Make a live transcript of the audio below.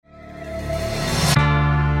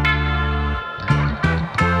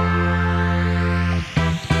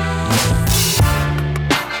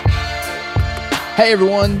Hey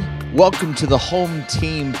everyone, welcome to the Home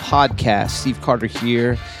Team Podcast. Steve Carter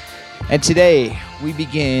here. And today we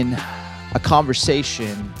begin a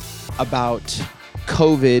conversation about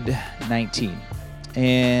COVID-19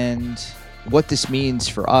 and what this means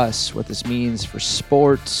for us, what this means for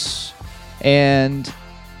sports. And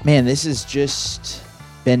man, this has just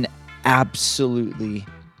been absolutely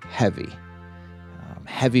heavy.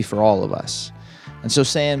 Heavy for all of us. And so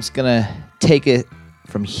Sam's going to take it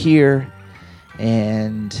from here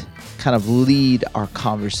and kind of lead our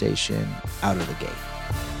conversation out of the gate.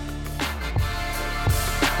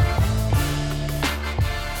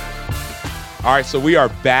 All right, so we are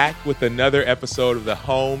back with another episode of the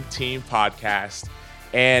Home Team Podcast.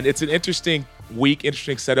 And it's an interesting week,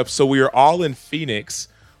 interesting setup. So we are all in Phoenix,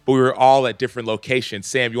 but we were all at different locations.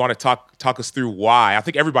 Sam, you want to talk us through why? I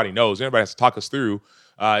think everybody knows. Everybody has to talk us through.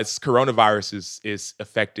 It's coronavirus is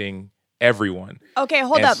affecting everyone. Okay,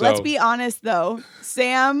 hold up. Let's be honest, though.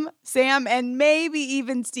 Sam, and maybe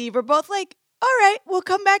even Steve are both like, all right, we'll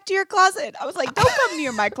come back to your closet. I was like, don't come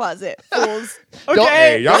near my closet, fools.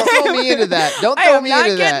 Okay? Don't throw me into that. Don't throw me into that. I am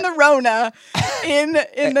not getting the Rona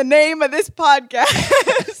in the name of this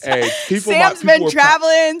podcast. Hey, Sam's been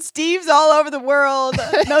traveling. Steve's all over the world.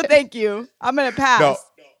 No, thank you. I'm going to pass. No.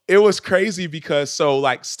 It was crazy because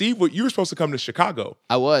Steve, you were supposed to come to Chicago.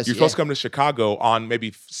 I was. You were supposed to come to Chicago on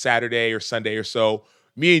maybe Saturday or Sunday or so.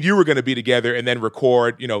 Me and you were going to be together and then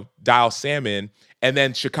record, dial Sam in. And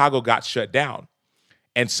then Chicago got shut down.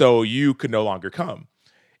 And so you could no longer come.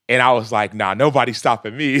 And I was like, nah, nobody's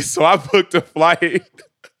stopping me. So I booked a flight.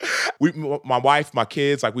 My wife, my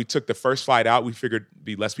kids, we took the first flight out. We figured there'd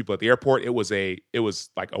be less people at the airport. It was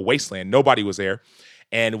like a wasteland. Nobody was there.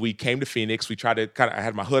 And we came to Phoenix. We tried to I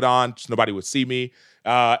had my hood on so nobody would see me.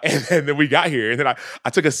 And then we got here. And then I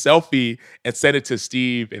took a selfie and sent it to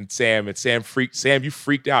Steve and Sam. And Sam, you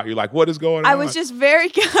freaked out. You're like, what is going on? I was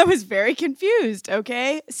very confused,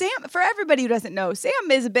 okay? Sam, for everybody who doesn't know, Sam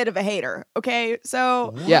is a bit of a hater, okay?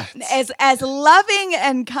 So yeah. As loving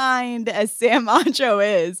and kind as Sam Acho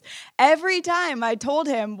is, every time I told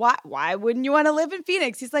him, why wouldn't you want to live in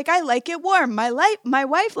Phoenix? He's like, I like it warm. My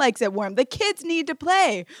wife likes it warm. The kids need to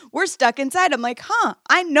play. We're stuck inside. I'm like,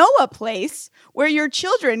 I know a place where your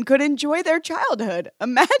children could enjoy their childhood.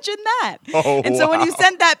 Imagine that. And so when you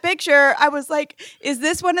sent that picture, I was like, is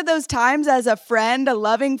this one of those times as a friend, a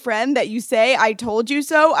loving friend, that you say, I told you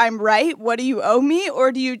so, I'm right, what do you owe me?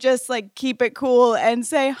 Or do you just keep it cool and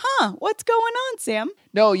say, what's going on, Sam?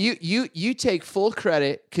 No, you take full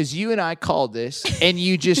credit because you and I called this and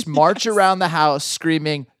you just march around the house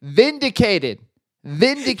screaming, vindicated.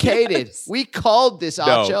 Yes. We called this,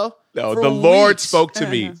 Acho. No, the Lord spoke to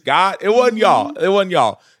me. God, it wasn't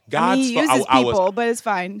y'all. God he uses people, but it's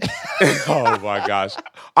fine. Oh my gosh.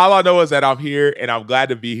 All I know is that I'm here and I'm glad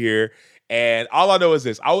to be here. And all I know is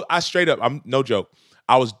this. I straight up, I'm no joke.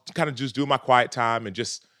 I was kind of just doing my quiet time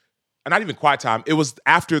and not even quiet time. It was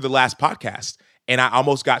after the last podcast. And I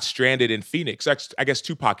almost got stranded in Phoenix. I guess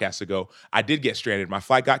 2 podcasts ago, I did get stranded. My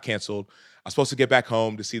flight got canceled. I was supposed to get back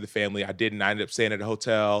home to see the family. I didn't. I ended up staying at a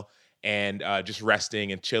hotel and just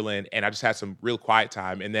resting and chilling. And I just had some real quiet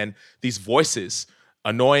time. And then these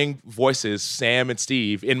annoying voices, Sam and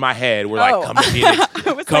Steve, in my head were like, come to Phoenix.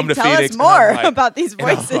 I was come to Tell Phoenix. Us more about these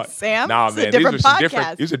voices, Sam. Nah, man,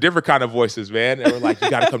 these are different kind of voices, man. They were like, you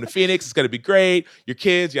got to come to Phoenix. It's going to be great. Your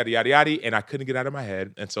kids, yada, yada, yada. And I couldn't get out of my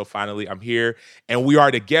head. And so finally I'm here and we are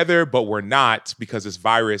together, but we're not because this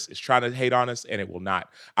virus is trying to hate on us and it will not.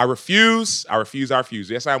 I refuse.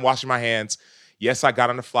 Yes, I am washing my hands. Yes, I got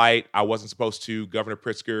on a flight. I wasn't supposed to. Governor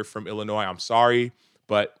Pritzker from Illinois, I'm sorry,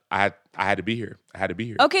 but I had to be here.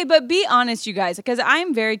 Okay, but be honest, you guys, because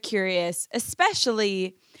I'm very curious,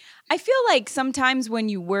 especially I feel like sometimes when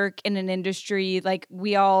you work in an industry, like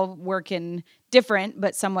we all work in different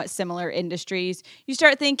but somewhat similar industries, you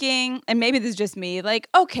start thinking, and maybe this is just me, like,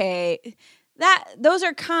 okay, those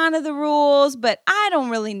are kind of the rules, but I don't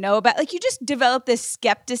really know about, you just develop this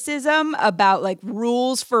skepticism about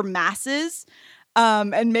rules for masses.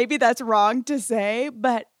 And maybe that's wrong to say,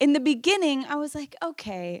 but in the beginning, I was like,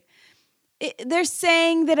 okay, they're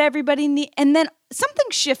saying that everybody and then something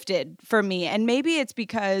shifted for me. And maybe it's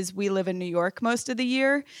because we live in New York most of the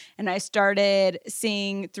year. And I started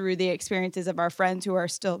seeing through the experiences of our friends who are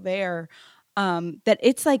still there, that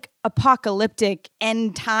it's apocalyptic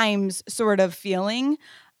end times sort of feeling.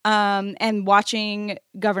 And watching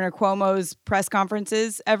Governor Cuomo's press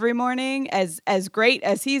conferences every morning, as great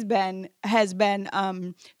as he's been, has been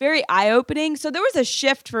very eye-opening. So there was a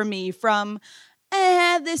shift for me from,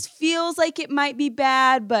 this feels like it might be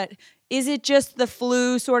bad, but is it just the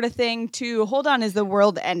flu sort of thing, to hold on, is the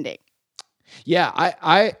world ending? Yeah,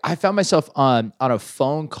 I found myself on a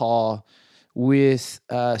phone call with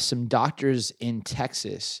some doctors in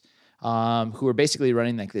Texas who were basically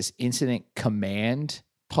running like this incident command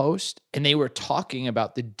post, and they were talking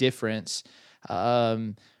about the difference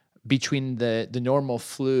um, between the normal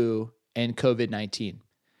flu and COVID-19.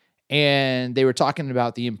 And they were talking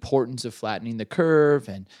about the importance of flattening the curve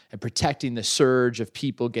and protecting the surge of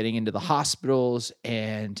people getting into the hospitals,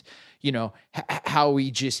 and how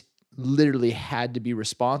we just literally had to be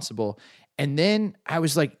responsible. And then I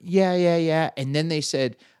was like, yeah. And then they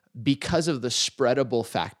said, because of the spreadable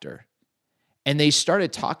factor. And they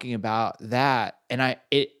started talking about that. And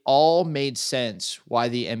it all made sense why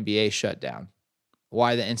the NBA shut down,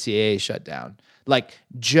 why the NCAA shut down, like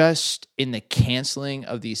just in the canceling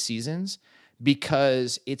of these seasons,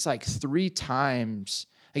 because it's like 3 times,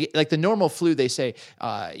 like the normal flu, they say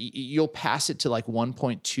you'll pass it to like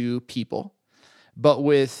 1.2 people. But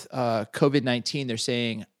with COVID-19, they're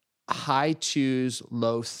saying high 2s,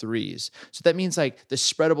 low 3s. So that means like the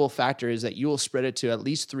spreadable factor is that you will spread it to at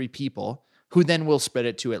least 3 people, who then will spread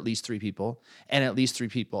it to at least 3 people and at least 3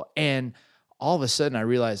 people. And all of a sudden I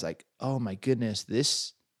realized like, oh my goodness,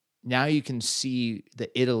 now you can see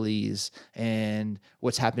the Italies and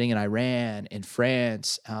what's happening in Iran, in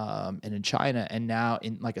France, and in China, and now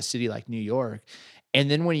in like a city like New York. And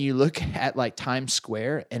then when you look at like Times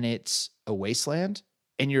Square and it's a wasteland,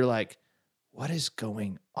 and you're like, what is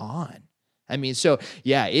going on? I mean, so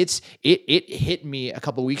yeah, it hit me a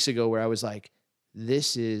couple weeks ago where I was like,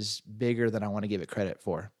 this is bigger than I want to give it credit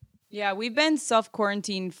for. Yeah, we've been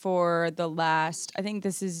self-quarantined for the last, I think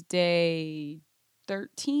this is day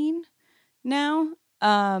 13 now.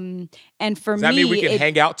 And for Does that me, mean we can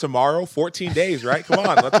hang out tomorrow? 14 days, right? Come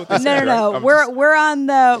on, that's what they said. No. Right? We're on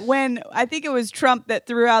when I think it was Trump that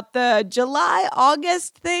threw out the July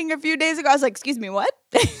August thing a few days ago. I was like, excuse me, what?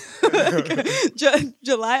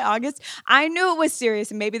 July August. I knew it was serious,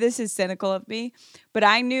 and maybe this is cynical of me, but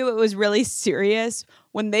I knew it was really serious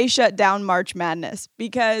when they shut down March Madness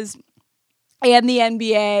and the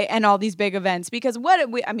NBA and all these big events, because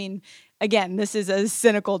again, this is a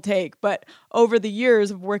cynical take, but over the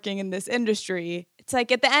years of working in this industry, it's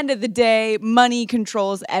like at the end of the day, money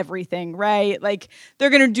controls everything, right? Like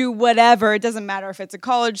they're going to do whatever. It doesn't matter if it's a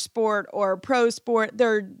college sport or a pro sport.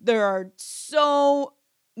 There are so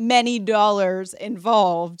many dollars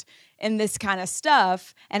involved in this kind of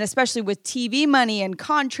stuff, and especially with TV money and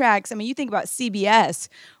contracts. I mean, you think about CBS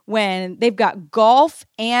when they've got golf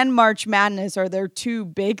and March Madness are their 2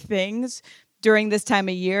 big things during this time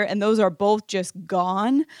of year, and those are both just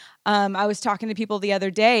gone. I was talking to people the other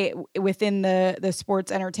day within the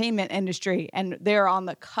sports entertainment industry, and they're on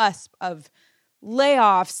the cusp of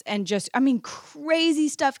layoffs and just, crazy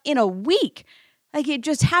stuff in a week. Like it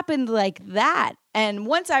just happened like that. And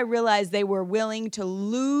once I realized they were willing to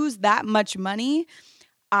lose that much money,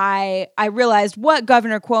 I realized what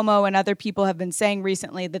Governor Cuomo and other people have been saying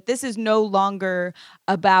recently, that this is no longer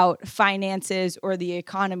about finances or the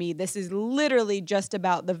economy. This is literally just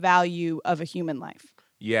about the value of a human life.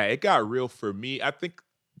 Yeah, it got real for me. I think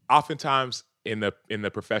oftentimes in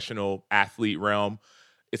the professional athlete realm,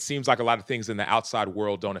 it seems like a lot of things in the outside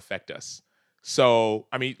world don't affect us. So,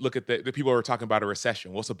 look at the people who are talking about a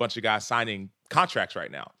recession. Well, it's a bunch of guys signing contracts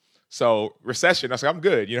right now. So recession, I was like, I'm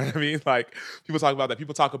good. You know what I mean? Like people talk about that.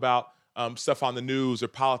 People talk about stuff on the news or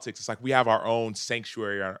politics. It's like we have our own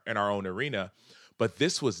sanctuary in our own arena. But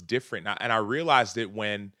this was different. And I realized it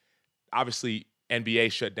when obviously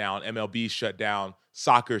NBA shut down, MLB shut down,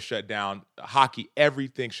 soccer shut down, hockey,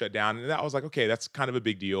 everything shut down. And I was like, okay, that's kind of a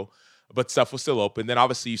big deal. But stuff was still open. Then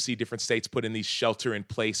obviously you see different states put in these shelter in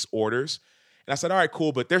place orders. And I said, all right,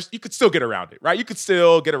 cool, but you could still get around it, right? You could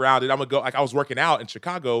still get around it. I'm going to go, like I was working out in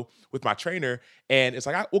Chicago with my trainer, and it's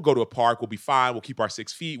like, we'll go to a park, we'll be fine, we'll keep our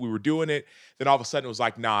 6 feet. We were doing it. Then all of a sudden it was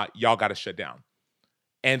like, nah, y'all got to shut down.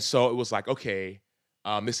 And so it was like, okay,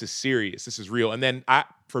 this is serious, this is real. And then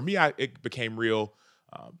it became real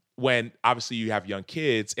when obviously you have young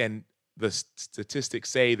kids, and the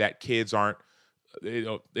statistics say that kids aren't,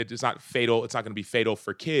 it's not fatal. It's not going to be fatal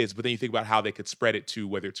for kids. But then you think about how they could spread it to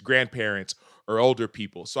whether it's grandparents or older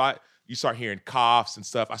people. So you start hearing coughs and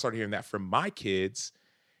stuff. I started hearing that from my kids,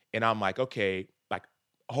 and I'm like, okay, like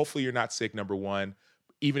hopefully you're not sick. Number one,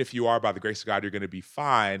 even if you are, by the grace of God, you're going to be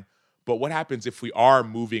fine. But what happens if we are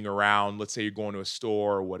moving around? Let's say you're going to a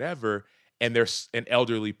store or whatever, and there's an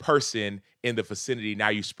elderly person in the vicinity. Now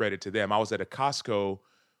you spread it to them. I was at a Costco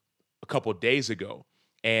a couple of days ago.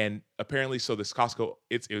 And apparently, so this Costco,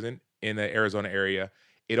 it was in the Arizona area.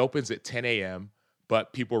 It opens at 10 a.m.,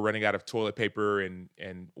 but people are running out of toilet paper and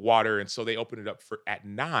water. And so they open it up at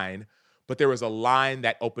 9. but there was a line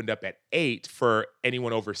that opened up at 8 for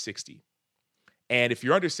anyone over 60. And if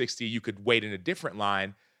you're under 60, you could wait in a different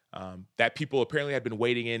line that people apparently had been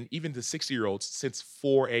waiting in, even the 60-year-olds, since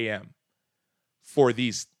 4 a.m. for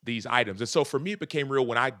these items. And so for me, it became real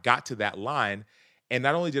when I got to that line. And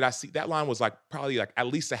not only did I see that line was like probably like at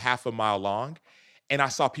least a half a mile long. And I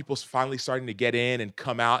saw people finally starting to get in and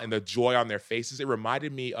come out and the joy on their faces. It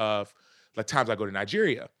reminded me of the times I go to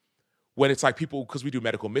Nigeria when it's like people, because we do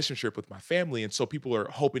medical mission trip with my family. And so people are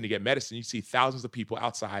hoping to get medicine. You see thousands of people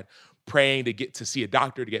outside praying to get to see a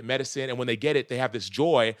doctor to get medicine. And when they get it, they have this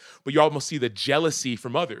joy, but you almost see the jealousy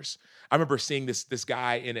from others. I remember seeing this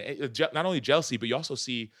guy in not only jealousy, but you also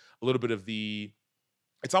see a little bit of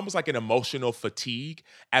it's almost like an emotional fatigue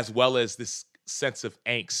as well as this sense of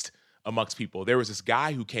angst amongst people. There was this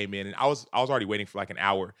guy who came in and I was already waiting for like an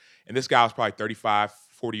hour. And this guy was probably 35,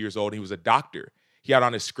 40 years old. He was a doctor. He had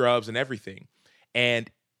on his scrubs and everything.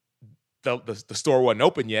 And the store wasn't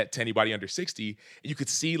open yet to anybody under 60. And you could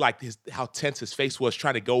see like how tense his face was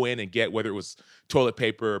trying to go in and get whether it was toilet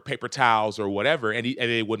paper, or paper towels or whatever. And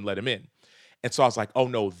they wouldn't let him in. And so I was like, oh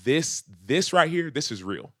no, this right here, this is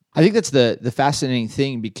real. I think that's the fascinating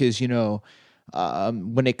thing because,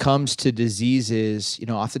 when it comes to diseases,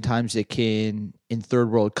 oftentimes it can, in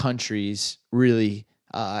third world countries, really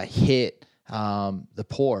hit the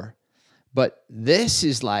poor. But this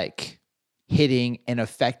is like hitting and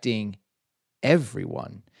affecting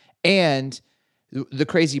everyone. And the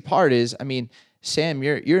crazy part is, I mean, Sam,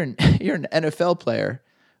 you're an NFL player.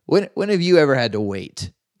 When have you ever had to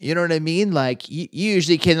wait? You know what I mean? Like you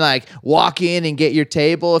usually can like walk in and get your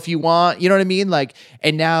table if you want. You know what I mean? Like,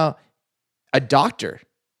 and now a doctor,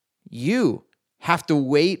 you have to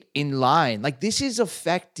wait in line. Like this is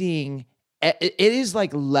affecting. It is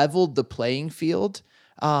like leveled the playing field.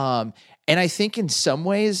 And I think in some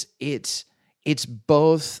ways it's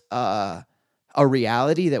both a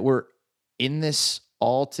reality that we're in this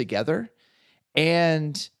all together.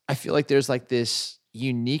 And I feel like there's like this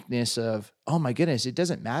uniqueness of, oh my goodness, it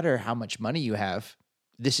doesn't matter how much money you have.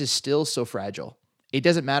 This is still so fragile. It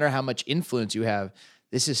doesn't matter how much influence you have.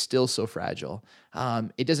 This is still so fragile.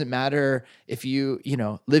 It doesn't matter if you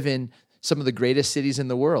live in some of the greatest cities in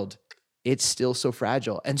the world. It's still so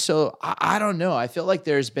fragile. And so I don't know. I feel like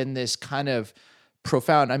there's been this kind of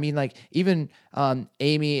profound, I mean, like even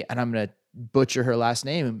Amy, and I'm going to butcher her last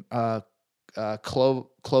name,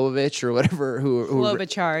 Klovich or whatever,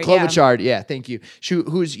 Klobuchar, yeah, thank you.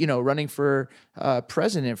 Who's running for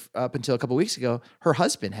president up until a couple of weeks ago. Her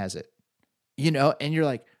husband has it, and you're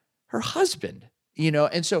like, her husband,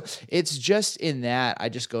 and so it's just in that I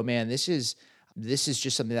just go, man, this is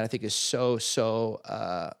just something that I think is so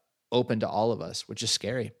open to all of us, which is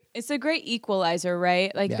scary. It's a great equalizer,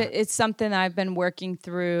 right? Like it's something I've been working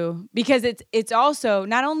through because it's also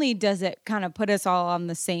not only does it kind of put us all on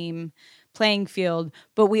the same playing field,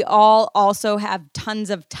 but we all also have tons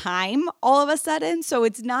of time all of a sudden. So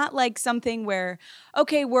it's not like something where,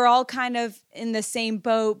 okay, we're all kind of in the same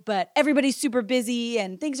boat, but everybody's super busy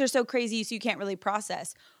and things are so crazy so you can't really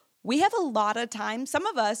process. We have a lot of time, some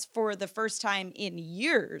of us for the first time in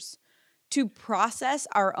years, to process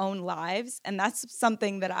our own lives. And that's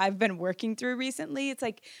something that I've been working through recently. It's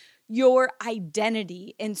like your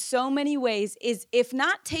identity in so many ways is, if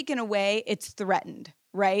not taken away, it's threatened,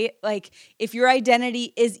 right? Like if your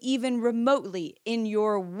identity is even remotely in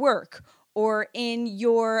your work or in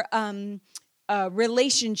your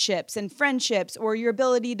relationships and friendships or your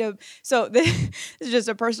ability to, so this is just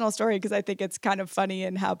a personal story because I think it's kind of funny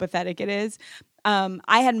and how pathetic it is.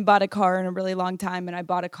 I hadn't bought a car in a really long time, and I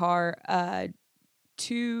bought a car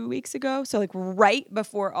 2 weeks ago. So like right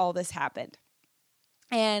before all this happened.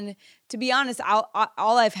 And to be honest,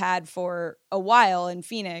 all I've had for a while in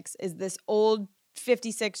Phoenix is this old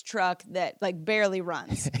 56 truck that like barely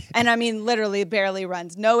runs. And I mean, literally barely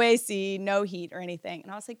runs. No AC, no heat or anything.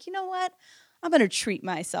 And I was like, you know what? I'm going to treat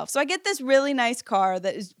myself. So I get this really nice car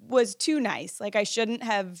that was too nice. Like I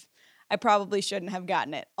probably shouldn't have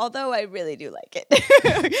gotten it, although I really do like it.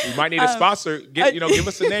 We might need a sponsor. Give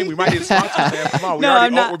us a name. We might need a sponsor, man. Come on,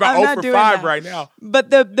 we're about 0 for 5 that right now.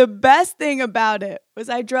 But the best thing about it was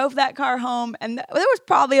I drove that car home, and there was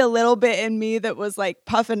probably a little bit in me that was like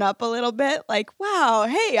puffing up a little bit, like, wow,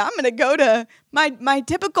 hey, I'm gonna go to my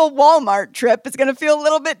typical Walmart trip. It's gonna feel a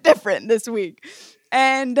little bit different this week,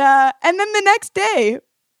 and then the next day,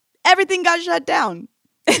 everything got shut down.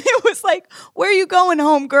 And it was like, where are you going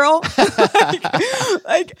home, girl?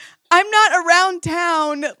 like I'm not around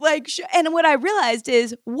town. And what I realized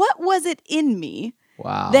is, what was it in me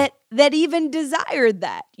Wow. that even desired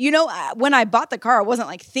that. When I bought the car, I wasn't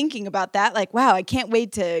like thinking about that. Like, wow, I can't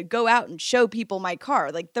wait to go out and show people my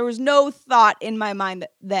car. Like, there was no thought in my mind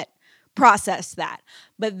that processed that.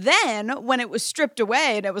 But then when it was stripped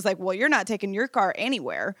away and it was like, well, you're not taking your car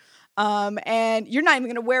anywhere. And you're not even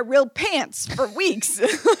going to wear real pants for weeks.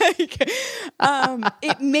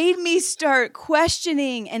 It made me start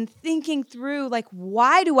questioning and thinking through, like,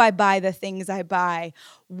 why do I buy the things I buy?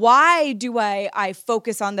 Why do I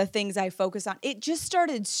focus on the things I focus on? It just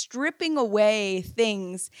started stripping away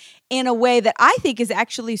things in a way that I think is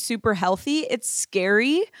actually super healthy. It's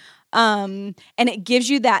scary. And it gives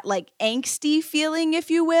you that like angsty feeling, if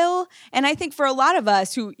you will. And I think for a lot of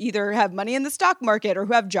us who either have money in the stock market or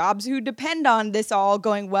who have jobs who depend on this all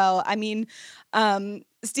going well, I mean,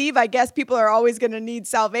 Steve, I guess people are always going to need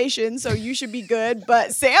salvation, so you should be good.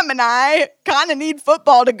 But Sam and I kind of need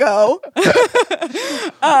football to go.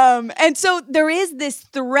 And so there is this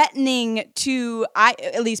threatening to,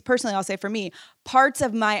 at least personally, I'll say for me, parts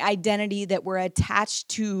of my identity that were attached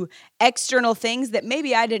to external things that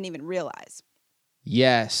maybe I didn't even realize.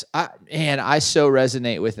 Yes. I so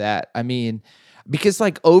resonate with that. I mean, because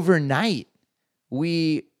like overnight,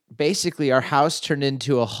 our house turned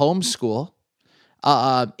into a homeschool.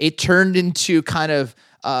 It turned into kind of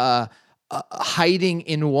hiding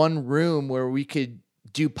in one room where we could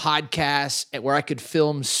do podcasts, where I could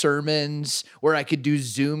film sermons, where I could do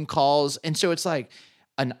Zoom calls. And so it's like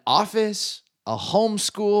an office, a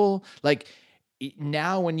homeschool. Like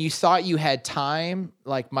now when you thought you had time,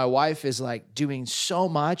 like my wife is like doing so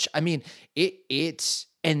much. I mean,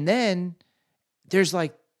 and then there's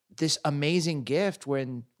like this amazing gift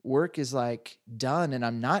when work is like done and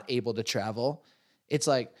I'm not able to travel. It's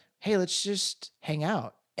like, hey, let's just hang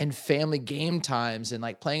out, and family game times and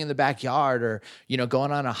like playing in the backyard or,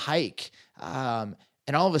 going on a hike. And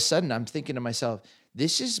all of a sudden I'm thinking to myself,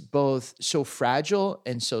 this is both so fragile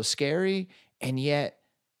and so scary. And yet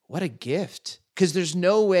what a gift. Because there's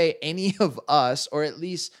no way any of us, or at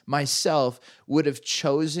least myself, would have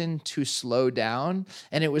chosen to slow down.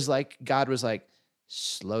 And it was like, God was like,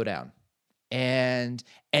 slow down. And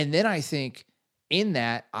then I think, in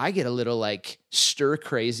that, I get a little like stir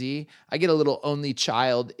crazy. I get a little only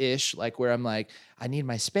child-ish, like where I'm like, I need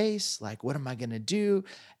my space. Like, what am I gonna do?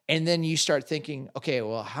 And then you start thinking, okay,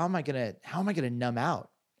 well, how am I gonna numb out?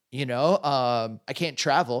 I can't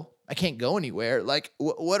travel. I can't go anywhere. Like,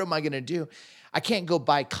 what am I gonna do? I can't go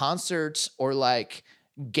buy concerts or like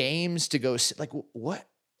games to go. Like, what?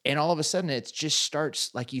 And all of a sudden, it just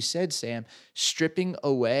starts, like you said, Sam, stripping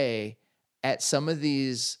away at some of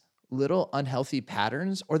these little unhealthy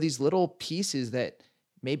patterns or these little pieces that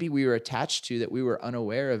maybe we were attached to that we were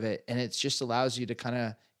unaware of it. And it just allows you to kind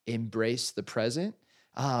of embrace the present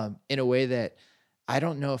in a way that I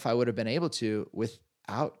don't know if I would have been able to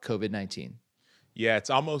without COVID-19. Yeah, it's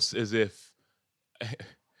almost as if,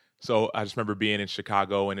 so I just remember being in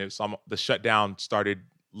Chicago and the shutdown started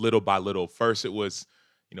little by little. First it was,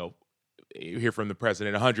 you hear from the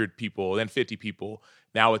president, 100 people, then 50 people.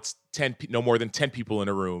 Now it's no more than 10 people in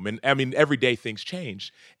a room. And I mean, every day things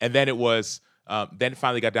change. And then then it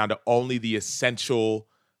finally got down to only the essential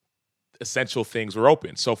things were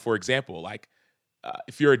open. So for example, like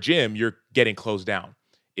if you're a gym, you're getting closed down.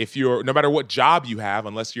 No matter what job you have,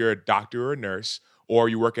 unless you're a doctor or a nurse, or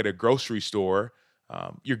you work at a grocery store,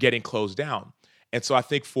 you're getting closed down. And so I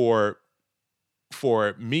think for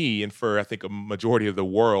me and for I think a majority of the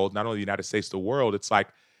world, not only the United States, the world, it's like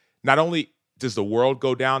not only does the world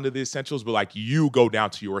go down to the essentials, but like you go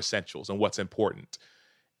down to your essentials and what's important.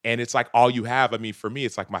 And it's like all you have. I mean, for me,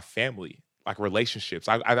 it's like my family, like relationships.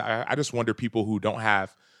 I just wonder people who don't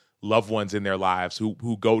have loved ones in their lives,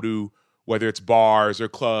 who go to, whether it's bars or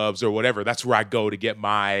clubs or whatever, that's where I go to get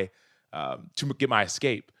my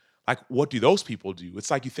escape. Like, what do those people do?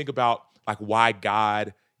 It's like you think about like why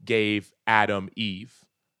God gave Adam Eve.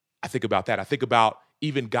 I think about that. I think about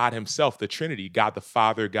even God himself, the Trinity, God the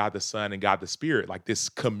Father, God the Son, and God the Spirit, like this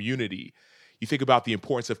community. You think about the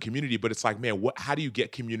importance of community, but it's like, man, how do you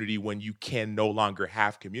get community when you can no longer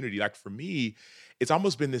have community? Like for me, it's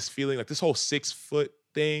almost been this feeling, like this whole 6 foot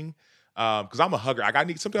thing, because I'm a hugger.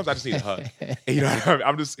 Sometimes I just need a hug. You know what I mean?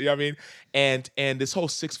 I'm just, you know what I mean? And this whole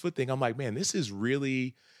 6 foot thing, I'm like, man, this is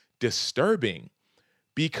really disturbing.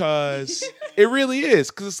 Because it really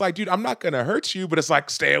is. Because it's like, dude, I'm not going to hurt you, but it's like,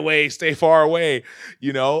 stay away, stay far away,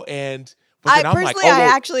 And But then I'm like, I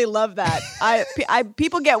actually love that.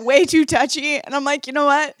 People get way too touchy, and I'm like, you know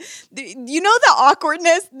what? You know the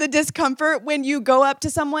awkwardness, the discomfort when you go up to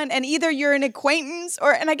someone, and either you're an acquaintance,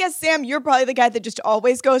 and I guess Sam, you're probably the guy that just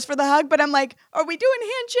always goes for the hug. But I'm like, are we doing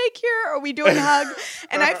handshake here? Are we doing hug?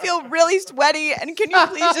 And I feel really sweaty. And can you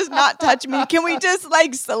please just not touch me? Can we just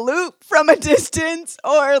like salute from a distance,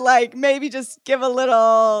 or like maybe just give a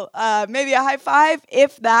little, maybe a high five,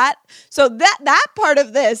 if that. So that part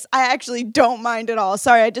of this, I actually don't mind at all.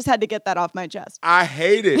 Sorry, I just had to get that off my chest. I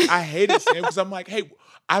hate it, Sam, because I'm like, hey,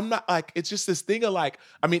 I'm not like, it's just this thing of like,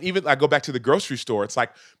 I mean, even I go back to the grocery store. It's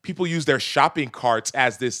like people use their shopping carts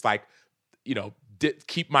as this like,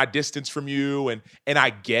 keep my distance from you. And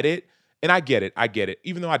I get it. And I get it,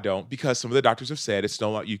 even though I don't, because some of the doctors have said it's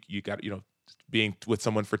no, you got, being with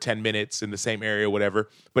someone for 10 minutes in the same area, whatever.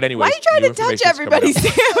 But anyway, why are you trying to touch everybody,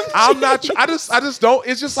 Sam? I'm not. I just don't.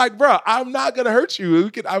 It's just like, bro, I'm not gonna hurt you.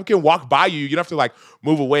 I can walk by you. You don't have to like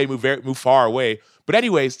move away, move far away. But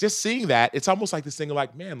anyways, just seeing that, it's almost like this thing of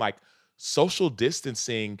like, man, like social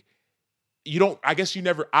distancing.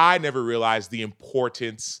 I never realized the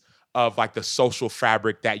importance of like the social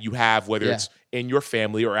fabric that you have, whether it's in your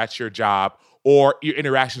family or at your job, or your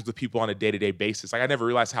interactions with people on a day-to-day basis. Like I never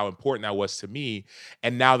realized how important that was to me.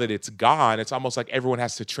 And now that it's gone, it's almost like everyone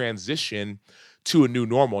has to transition to a new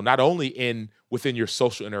normal, not only within your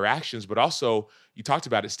social interactions, but also, you talked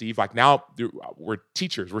about it, Steve, like now we're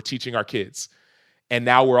teachers, we're teaching our kids. And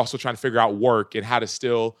now we're also trying to figure out work and how to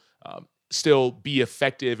still be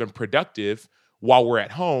effective and productive while we're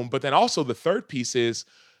at home. But then also the third piece is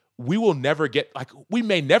we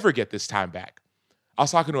may never get this time back. I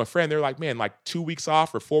was talking to a friend. They're like, man, like 2 weeks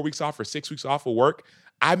off or 4 weeks off or 6 weeks off of work,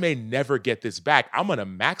 I may never get this back. I'm going to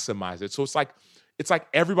maximize it. So it's like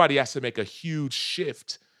everybody has to make a huge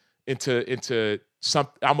shift into some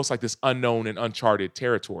almost like this unknown and uncharted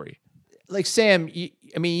territory. Like Sam,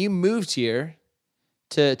 you moved here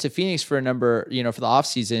to Phoenix for a number, for the off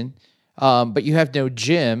season, but you have no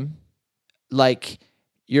gym. Like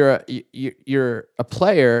you're a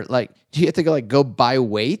player. Like, do you have to go buy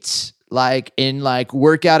weights? Like in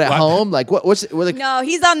work out at home? Like what's like? No,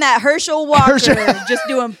 he's on that Herschel walker, just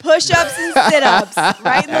doing push-ups and sit-ups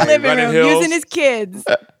right in the living room, using his kids.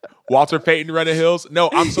 Walter Payton running hills. No,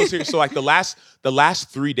 I'm so serious. So like the last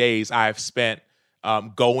 3 days I've spent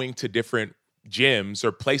going to different gyms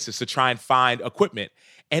or places to try and find equipment,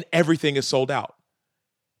 and everything is sold out.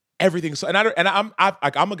 Everything's I'm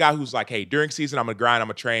a guy who's like, hey, during season I'm gonna grind, I'm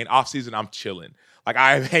gonna train. Off season I'm chilling. Like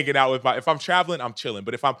I'm hanging out with if I'm traveling, I'm chilling.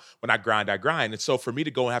 But when I grind, I grind. And so for me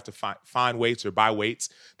to go and have to find weights or buy weights,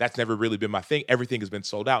 that's never really been my thing. Everything has been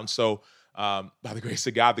sold out. And so by the grace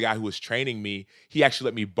of God, the guy who was training me, he actually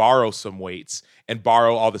let me borrow some weights and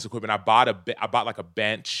borrow all this equipment. I bought like a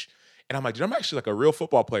bench. And I'm like, dude, I'm actually like a real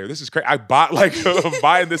football player. This is crazy. I bought I'm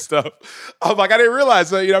buying this stuff. I'm like, I didn't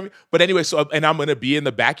realize that, But anyway, and I'm going to be in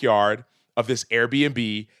the backyard of this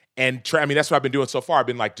Airbnb and that's what I've been doing so far. I've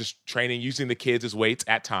been like just training, using the kids as weights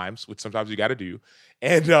at times, which sometimes you got to do,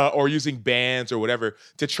 and or using bands or whatever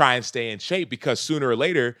to try and stay in shape, because sooner or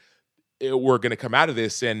later we're going to come out of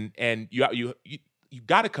this, and you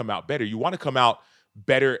got to come out better. You want to come out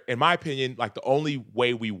better. In my opinion, like the only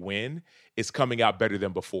way we win is coming out better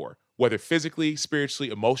than before. Whether physically,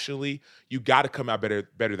 spiritually, emotionally, you got to come out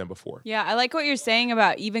better than before. Yeah, I like what you're saying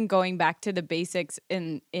about even going back to the basics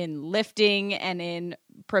in lifting and in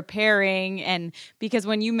preparing, and because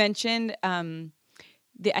when you mentioned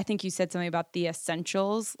I think you said something about the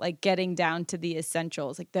essentials, like getting down to the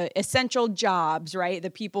essentials, like the essential jobs, right?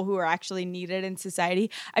 The people who are actually needed in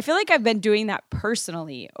society. I feel like I've been doing that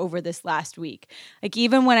personally over this last week. Like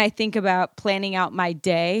even when I think about planning out my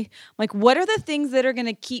day, like what are the things that are going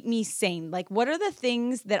to keep me sane? Like what are the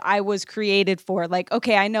things that I was created for? Like,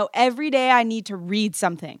 okay, I know every day I need to read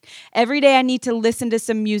something. Every day I need to listen to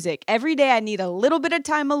some music. Every day I need a little bit of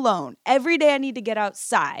time alone. Every day I need to get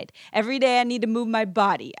outside. Every day I need to move my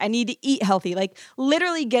body. I need to eat healthy. Like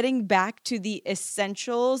literally getting back to the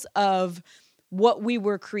essentials of what we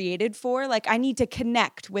were created for. Like I need to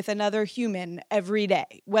connect with another human every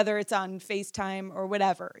day, whether it's on FaceTime or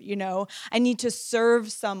whatever, I need to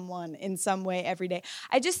serve someone in some way every day.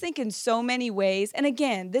 I just think in so many ways, and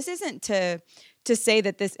again, this isn't to say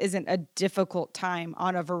that this isn't a difficult time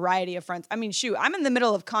on a variety of fronts. I mean, shoot, I'm in the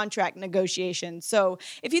middle of contract negotiations. So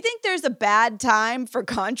if you think there's a bad time for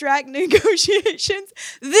contract negotiations,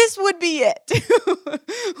 this would be it.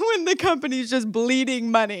 When the company's just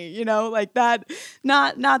bleeding money, like that,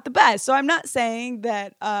 not the best. So I'm not saying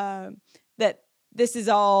that that this is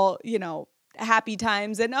all, happy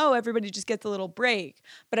times and everybody just gets a little break.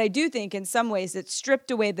 But I do think in some ways it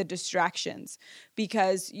stripped away the distractions,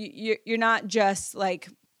 because you're not just like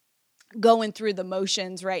going through the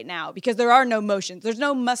motions right now, because there are no motions. There's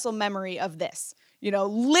no muscle memory of this.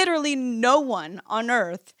 Literally no one on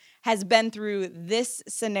earth has been through this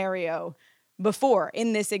scenario before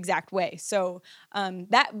in this exact way. So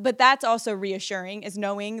but that's also reassuring, is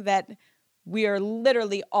knowing that we are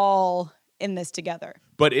literally all in this together.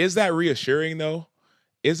 But is that reassuring though?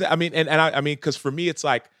 Is it? I mean, I mean, because for me, it's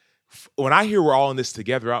like when I hear we're all in this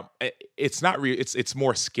together, it's not real. It's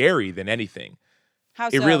more scary than anything. How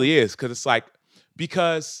so? It really is, because it's like,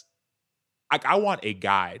 because I want a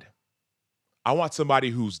guide. I want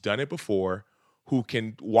somebody who's done it before, who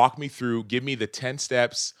can walk me through, give me the 10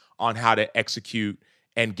 steps on how to execute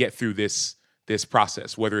and get through this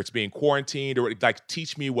process, whether it's being quarantined or like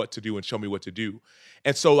teach me what to do and show me what to do.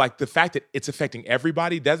 And so like the fact that it's affecting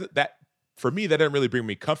everybody, for me, that doesn't really bring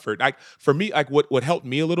me comfort. Like for me, like what helped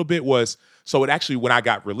me a little bit was, so it actually, when I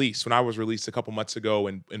was released a couple months ago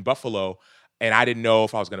in Buffalo, and I didn't know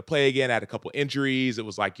if I was going to play again. I had a couple injuries. It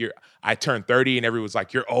was like, I turned 30 and everyone was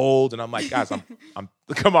like, you're old. And I'm like, guys, I'm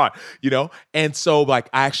come on, And so like,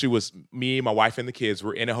 me, my wife and the kids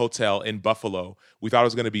were in a hotel in Buffalo. We thought it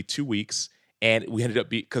was going to be 2 weeks. And we ended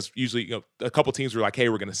up because usually, a couple teams were like, hey,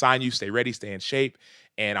 we're going to sign you, stay ready, stay in shape.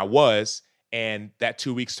 And I was, and that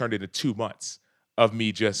 2 weeks turned into 2 months of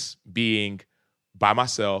me just being by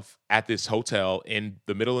myself at this hotel in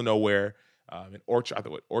the middle of nowhere, in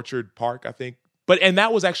Orchard Park, I think. And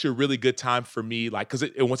that was actually a really good time for me, like, because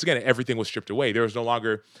once again, everything was stripped away. I was no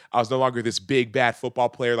longer this big bad football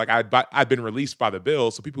player. Like I'd been released by the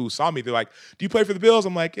Bills, so people who saw me, they're like, "Do you play for the Bills?"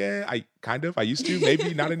 I'm like, "Yeah, I used to,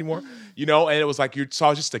 maybe not anymore." And it was like so I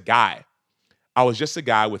was just a guy. I was just a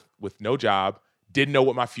guy with no job, didn't know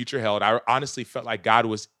what my future held. I honestly felt like God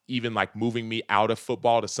was even like moving me out of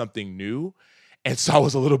football to something new, and so I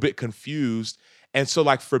was a little bit confused. And so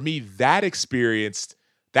like for me, that experience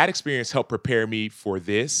helped prepare me for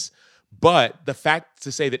this. But the fact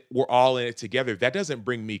to say that we're all in it together, that doesn't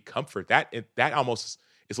bring me comfort. That almost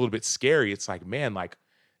is a little bit scary. It's like, man, like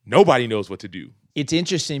nobody knows what to do. It's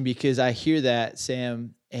interesting because I hear that,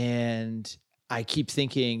 Sam, and I keep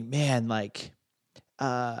thinking, man, like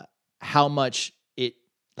how much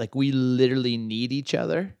we literally need each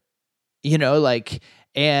other,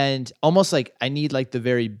 and almost like I need like the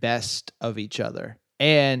very best of each other.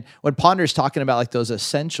 And when Ponder's talking about like those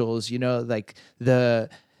essentials, like the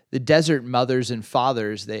desert mothers and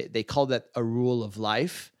fathers, they called that a rule of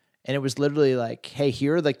life. And it was literally like, hey,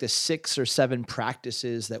 here are like the 6 or 7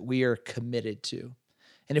 practices that we are committed to.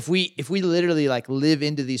 And if we literally like live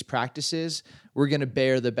into these practices, we're going to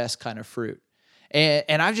bear the best kind of fruit.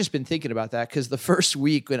 And I've just been thinking about that because the first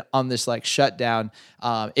week on this like shutdown,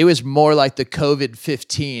 it was more like the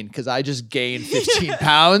COVID-15 because I just gained 15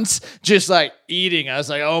 pounds just like eating. I was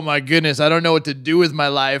like, oh my goodness, I don't know what to do with my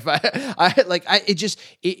life.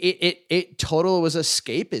 It total was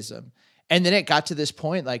escapism. And then it got to this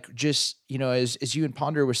point, like just, as you and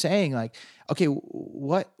Ponder were saying, like, okay,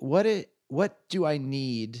 what do I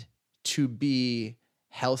need to be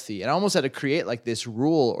healthy? And I almost had to create like this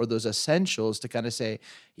rule or those essentials to kind of say,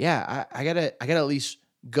 yeah, I gotta at least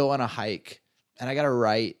go on a hike, and I gotta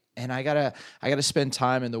write, and I gotta spend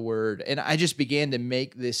time in the Word. And I just began to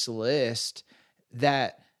make this list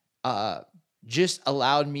that just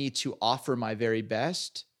allowed me to offer my very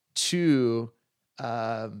best to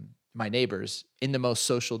my neighbors in the most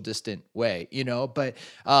social distant way, but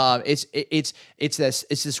it's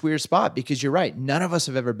this weird spot because you're right. None of us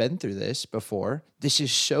have ever been through this before. This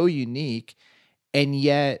is so unique. And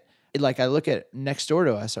yet like I look at next door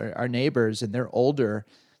to us, our neighbors, and they're older,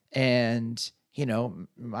 and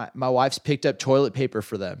my wife's picked up toilet paper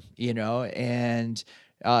for them, and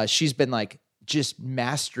she's been like just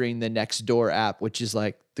mastering the Nextdoor app, which is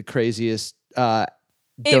like the craziest.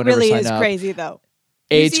 It really is crazy though.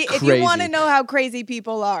 It's crazy. If you want to know how crazy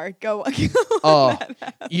people are, go.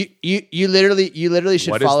 You literally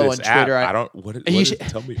should follow on Twitter.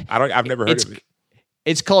 Tell me. I've never heard of it.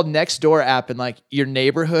 It's called Nextdoor app, and like your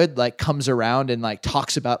neighborhood like comes around and like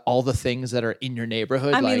talks about all the things that are in your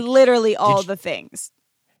neighborhood. I mean, literally all the things.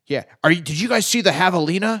 Yeah. Did you guys see the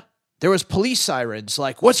Javelina? There was police sirens.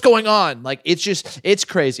 Like, what's going on? Like, it's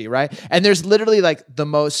crazy, right? And there's literally like the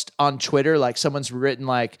most on Twitter, like someone's written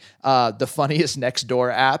like the funniest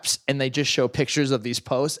Nextdoor apps, and they just show pictures of these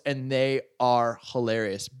posts, and they are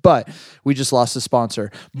hilarious. But we just lost a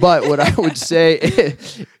sponsor. But what I would say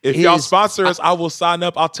If y'all sponsor us, I will sign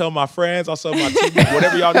up. I'll tell my friends. I'll tell my team.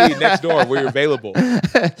 Whatever y'all need next door, we're available.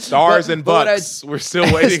 Stars and bucks. We're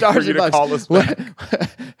still waiting for you to call us back.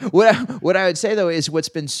 What I would say, though, is what's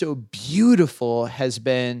been so beautiful has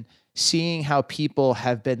been seeing how people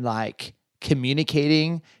have been like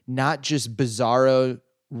communicating not just bizarro,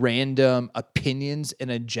 random opinions and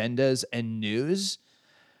agendas and news,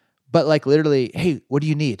 but like literally, hey, what do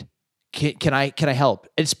you need? Can I help?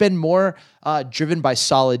 It's been more driven by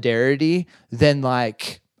solidarity than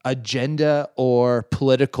like agenda or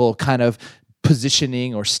political kind of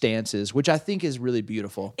positioning or stances, which I think is really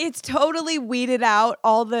beautiful. It's totally weeded out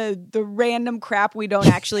all the random crap we don't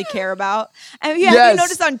actually care about. And yeah, yes. You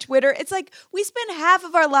notice on Twitter, it's like we spend half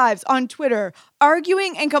of our lives on Twitter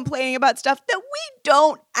arguing and complaining about stuff that we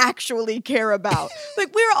don't actually care about.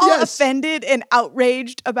 Like we're all offended and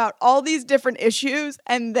outraged about all these different issues.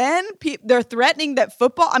 And then they're threatening that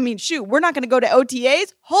football, I mean, shoot, we're not going to go to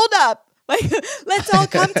OTAs. Hold up. Like, let's all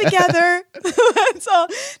come together. That's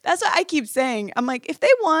what I keep saying. I'm like, if they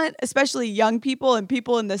want, especially young people and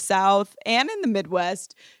people in the South and in the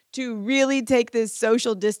Midwest, to really take this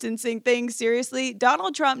social distancing thing seriously,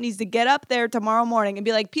 Donald Trump needs to get up there tomorrow morning and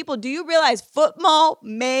be like, people, do you realize football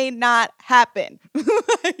may not happen?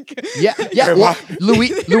 Yeah. Well,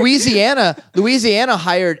 Louisiana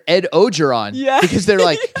hired Ed Ogeron because they're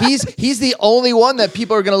like, he's the only one that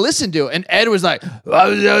people are going to listen to. And Ed was like, you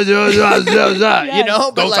know,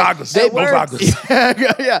 but like,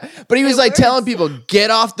 yeah. But he was like telling people,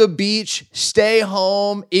 get off the beach, stay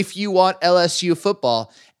home if you want LSU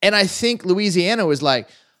football. And I think Louisiana was like,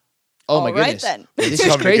 oh my goodness, then. This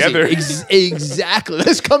is crazy. Exactly.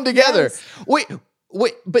 Let's come together. Yes. Wait,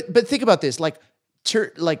 but think about this. Like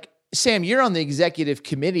Sam, you're on the executive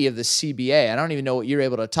committee of the CBA. I don't even know what you're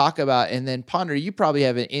able to talk about. And then Ponder, you probably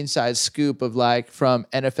have an inside scoop of like from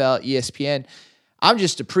NFL, ESPN. I'm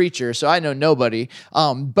just a preacher, so I know nobody.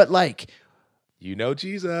 But like, you know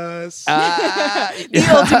Jesus. The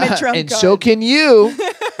ultimate trump and card. So can you.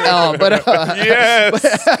 Yes.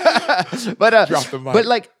 Drop the mic. But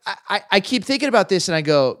like, I keep thinking about this and I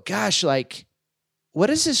go, gosh, like, what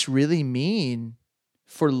does this really mean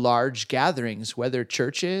for large gatherings, whether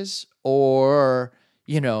churches or,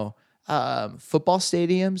 football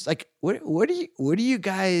stadiums? Like, what are you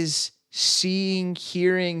guys seeing,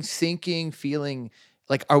 hearing, thinking, feeling?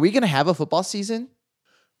 Like, are we going to have a football season?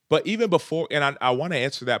 But even before, and I want to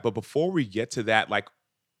answer that, but before we get to that, like,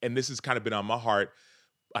 and this has kind of been on my heart,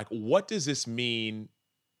 like, what does this mean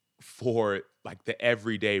for like the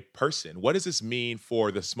everyday person? What does this mean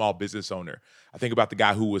for the small business owner? I think about the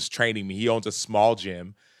guy who was training me. He owns a small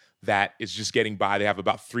gym that is just getting by. They have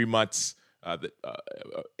about 3 months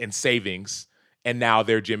in savings, and now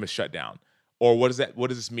their gym is shut down. Or what does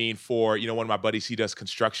this mean for, one of my buddies, he does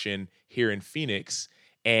construction here in Phoenix,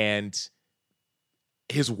 and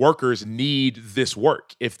his workers need this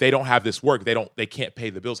work. If they don't have this work, they can't pay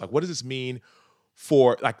the bills. Like, what does this mean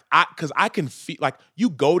for, like, because I can feel, like, you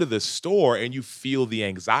go to the store and you feel the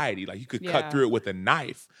anxiety, like you could cut through it with a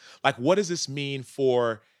knife. Like, what does this mean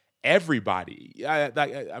for everybody?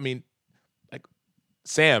 I mean, like,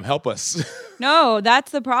 Sam, help us. No,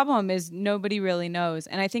 that's the problem, is nobody really knows.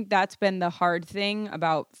 And I think that's been the hard thing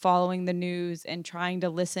about following the news and trying to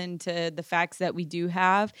listen to the facts that we do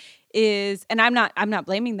have is, and I'm not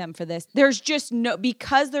blaming them for this. There's just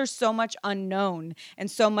because there's so much unknown and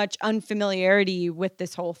so much unfamiliarity with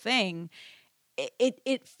this whole thing.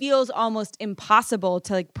 It feels almost impossible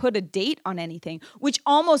to like put a date on anything, which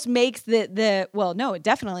almost makes it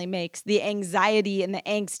definitely makes the anxiety and the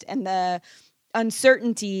angst and the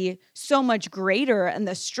uncertainty so much greater, and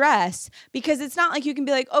the stress, because it's not like you can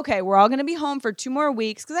be like, okay, we're all going to be home for 2 more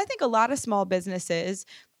weeks. Because I think a lot of small businesses,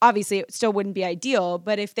 obviously it still wouldn't be ideal,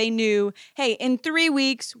 but if they knew, hey, in 3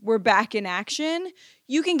 weeks, we're back in action,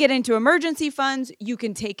 you can get into emergency funds, you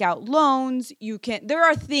can take out loans, there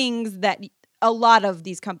are things that a lot of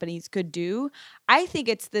these companies could do. I think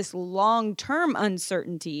it's this long-term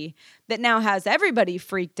uncertainty that now has everybody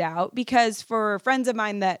freaked out, because for friends of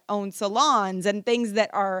mine that own salons and things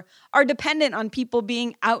that are dependent on people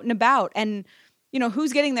being out and about, and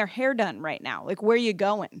who's getting their hair done right now? Like, where are you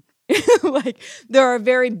going? Like, there are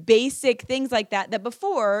very basic things like that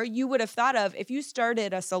before you would have thought of if you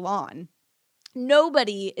started a salon.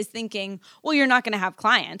 Nobody is thinking, well, you're not going to have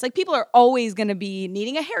clients. Like, people are always going to be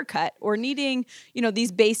needing a haircut or needing,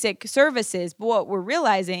 these basic services. But what we're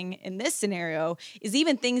realizing in this scenario is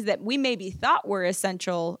even things that we maybe thought were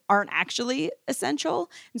essential aren't actually essential.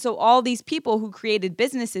 And so all these people who created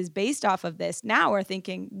businesses based off of this now are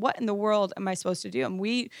thinking, what in the world am I supposed to do? And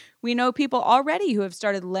we know people already who have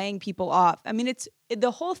started laying people off. I mean,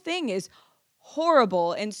 the whole thing is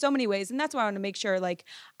horrible in so many ways. And that's why I want to make sure like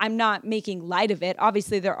I'm not making light of it.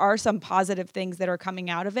 Obviously, there are some positive things that are coming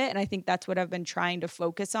out of it. And I think that's what I've been trying to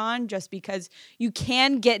focus on, just because you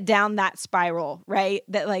can get down that spiral, right?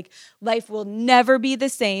 That like life will never be the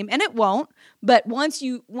same, and it won't. But once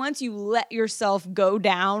you let yourself go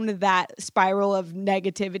down that spiral of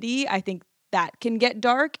negativity, I think that can get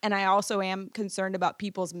dark. And I also am concerned about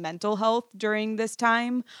people's mental health during this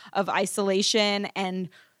time of isolation and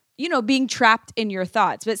being trapped in your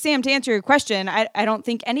thoughts. But Sam, to answer your question, I don't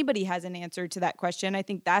think anybody has an answer to that question. I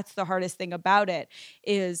think that's the hardest thing about it,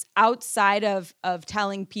 is outside of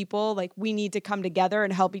telling people like we need to come together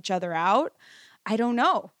and help each other out. I don't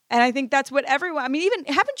know. And I think that's what everyone, I mean, even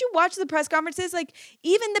haven't you watched the press conferences? Like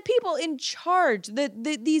even the people in charge,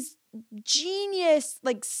 these genius,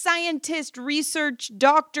 like scientists, research,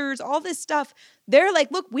 doctors, all this stuff, they're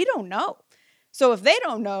like, look, we don't know. So if they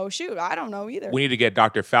don't know, shoot, I don't know either. We need to get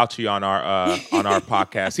Dr. Fauci on our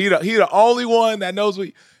podcast. He the only one that knows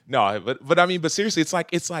but seriously,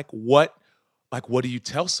 it's like what do you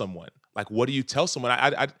tell someone? Like what do you tell someone?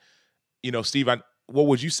 I Steve, what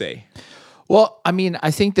would you say? Well, I mean,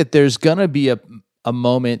 I think that there's gonna be a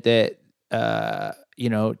moment that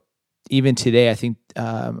even today, I think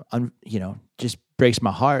just breaks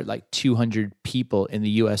my heart. Like 200 people in the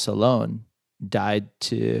U.S. alone died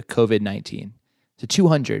to COVID-19. So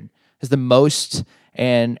 200 is the most,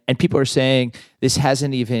 and people are saying this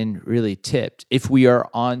hasn't even really tipped if we are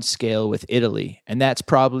on scale with Italy. And that's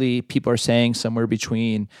probably, people are saying somewhere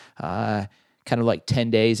between kind of like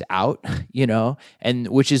 10 days out, and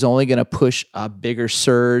which is only going to push a bigger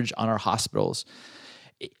surge on our hospitals.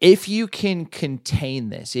 If you can contain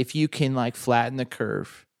this, if you can like flatten the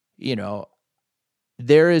curve,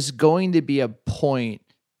 there is going to be a point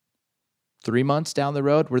 3 months down the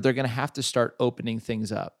road where they're going to have to start opening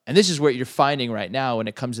things up. And this is what you're finding right now when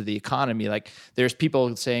it comes to the economy. Like there's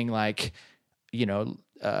people saying like,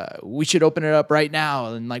 we should open it up right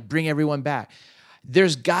now and like bring everyone back.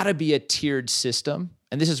 There's got to be a tiered system.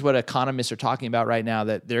 And this is what economists are talking about right now,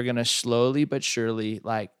 that they're going to slowly but surely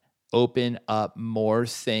like open up more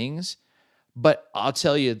things. But I'll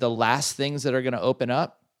tell you, the last things that are going to open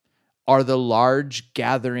up are the large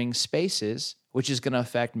gathering spaces, which is going to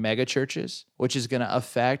affect mega churches, which is going to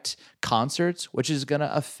affect concerts, which is going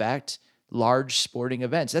to affect large sporting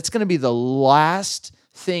events. That's going to be the last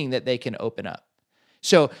thing that they can open up.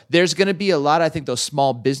 So there's going to be a lot, I think, those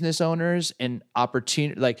small business owners and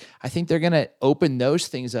opportunity, like I think they're going to open those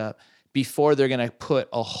things up before they're going to put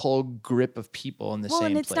a whole grip of people in the same place. Well,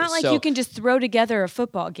 and it's not like you can just throw together a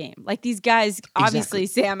football game. Like these guys, obviously,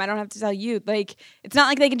 exactly. Sam, I don't have to tell you, like it's not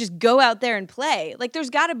like they can just go out there and play. Like there's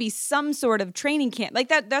got to be some sort of training camp. Like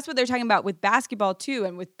that's what they're talking about with basketball too,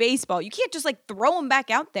 and with baseball. You can't just like throw them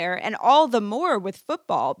back out there, and all the more with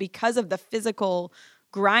football because of the physical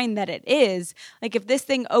grind that it is. Like if this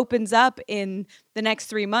thing opens up in the next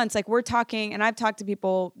 3 months, like we're talking, and I've talked to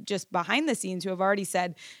people just behind the scenes who have already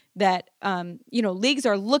said that, leagues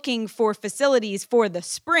are looking for facilities for the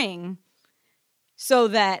spring so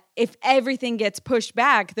that if everything gets pushed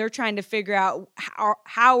back, they're trying to figure out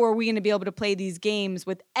how are we going to be able to play these games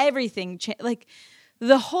with everything like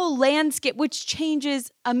the whole landscape, which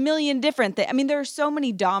changes a million different things. I mean, there are so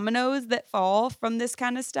many dominoes that fall from this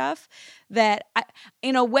kind of stuff that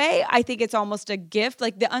in a way, I think it's almost a gift.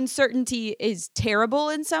 Like the uncertainty is terrible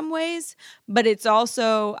in some ways, but it's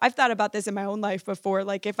also, I've thought about this in my own life before.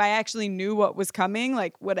 Like if I actually knew what was coming,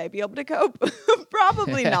 like would I be able to cope?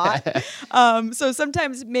 Probably not. So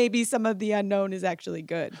sometimes maybe some of the unknown is actually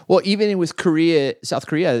good. Well, even with South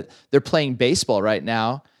Korea, they're playing baseball right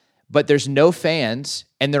now, but there's no fans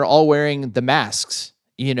and they're all wearing the masks,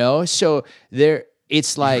 So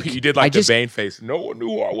it's like you did like the Bane face. No one knew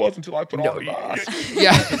who I was until I put on the mask.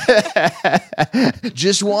 Yeah,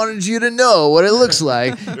 just wanted you to know what it looks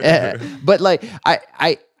like. But like,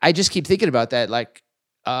 I just keep thinking about that. Like,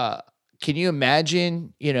 can you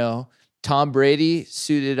imagine, Tom Brady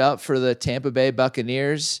suited up for the Tampa Bay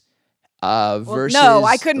Buccaneers? Versus no,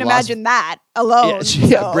 I couldn't imagine that alone.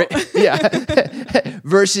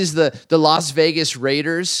 Versus the Las Vegas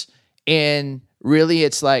Raiders, and really,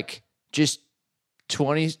 it's like just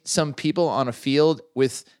 20 some people on a field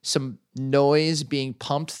with some noise being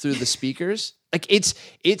pumped through the speakers. Like it's,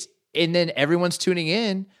 and then everyone's tuning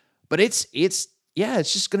in, but it's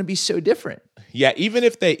just going to be so different. Yeah, even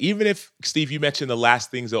if Steve, you mentioned the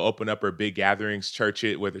last things they'll open up are big gatherings,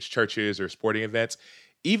 churches, whether it's churches or sporting events.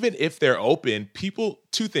 Even if they're open,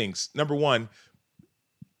 two things. Number one,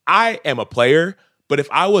 I am a player, but if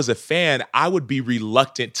I was a fan, I would be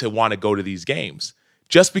reluctant to want to go to these games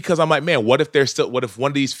just because I'm like, man, what if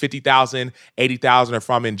one of these 50,000, 80,000, or if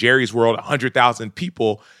I'm in Jerry's world, 100,000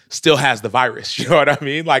 people still has the virus? You know what I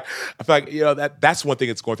mean? Like, I feel like, that's one thing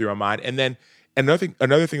that's going through my mind. And then another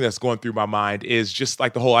thing that's going through my mind is just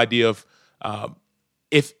like the whole idea of,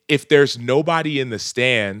 if there's nobody in the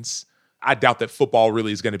stands, I doubt that football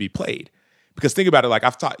really is going to be played. Because think about it, like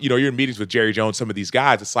I've taught, you're in meetings with Jerry Jones, some of these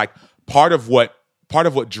guys, it's like part of what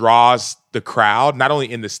draws the crowd, not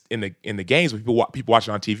only in the games, but people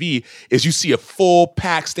watching on TV, is you see a full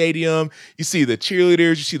packed stadium, you see the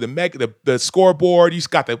cheerleaders, you see the scoreboard, you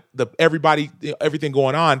got the everybody, everything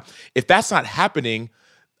going on. If that's not happening,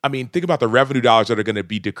 I mean, think about the revenue dollars that are going to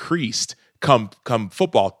be decreased come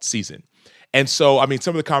football season. And so, I mean,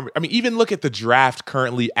 even look at the draft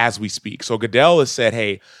currently as we speak. So Goodell has said,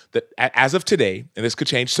 hey, that as of today, and this could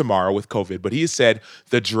change tomorrow with COVID, but he has said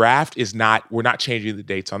the draft we're not changing the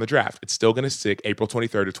dates on the draft. It's still going to stick April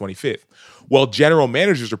 23rd or 25th. Well, general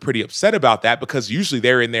managers are pretty upset about that because usually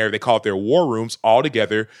they're in there, they call it their war rooms all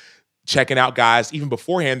together, checking out guys. Even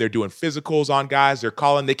beforehand, they're doing physicals on guys.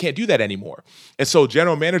 They can't do that anymore. And so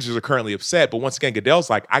general managers are currently upset. But once again, Goodell's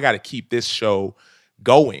like, I got to keep this show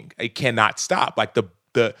going. It cannot stop. Like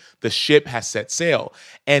the ship has set sail.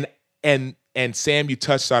 And Sam, you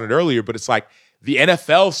touched on it earlier, but it's like the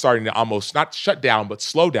NFL is starting to almost not shut down, but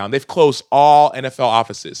slow down. They've closed all NFL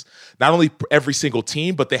offices. Not only every single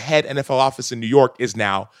team, but the head NFL office in New York is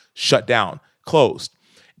now shut down, closed.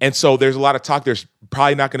 And so there's a lot of talk. There's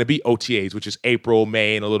probably not going to be OTAs, which is April,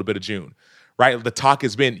 May, and a little bit of June, right? The talk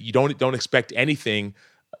has been you don't expect anything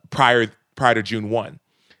prior to June 1.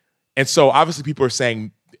 And so obviously people are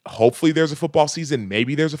saying, hopefully there's a football season.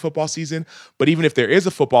 Maybe there's a football season. But even if there is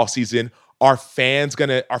a football season, are fans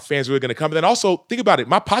really gonna come? And then also think about it.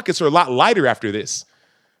 My pockets are a lot lighter after this,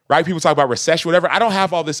 right? People talk about recession, whatever. I don't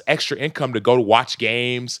have all this extra income to go to watch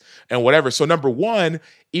games and whatever. So number one,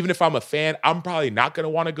 even if I'm a fan, I'm probably not going to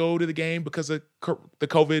want to go to the game because of the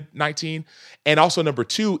COVID-19. And also number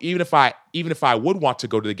two, even if I would want to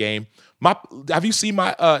go to the game, have you seen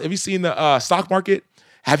the stock market?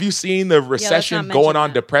 Have you seen the recession going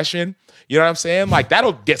on, depression? You know what I'm saying? Like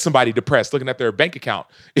that'll get somebody depressed looking at their bank account.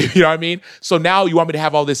 You know what I mean? So now you want me to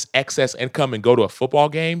have all this excess income and go to a football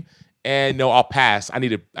game? And no, I'll pass. I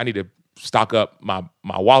need to stock up my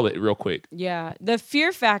wallet real quick. Yeah, the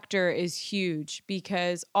fear factor is huge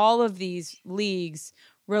because all of these leagues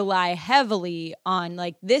rely heavily on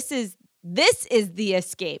like this is the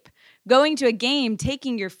escape. Going to a game,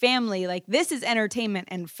 taking your family, like this is entertainment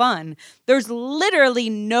and fun. There's literally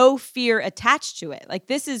no fear attached to it. Like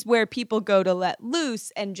this is where people go to let loose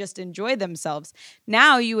and just enjoy themselves.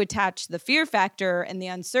 Now you attach the fear factor and the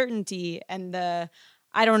uncertainty and the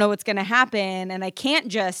I don't know what's going to happen and I can't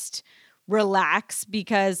just relax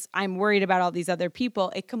because I'm worried about all these other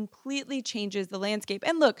people. It completely changes the landscape.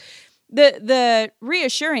 And look, the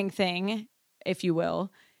reassuring thing, if you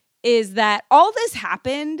will, is that all this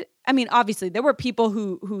happened. I mean, obviously, there were people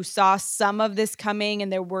who saw some of this coming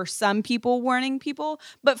and there were some people warning people.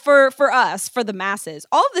 But for us, for the masses,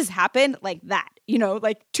 all of this happened like that. You know,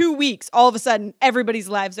 like 2 weeks, all of a sudden, everybody's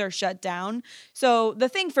lives are shut down. So the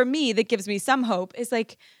thing for me that gives me some hope is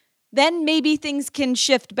like, then maybe things can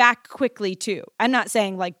shift back quickly too. I'm not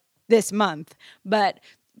saying like this month, but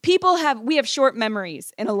we have short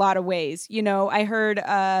memories in a lot of ways. You know, I heard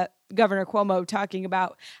Governor Cuomo talking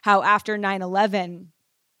about how after 9/11,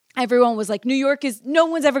 everyone was like, no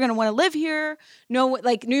one's ever going to want to live here. No,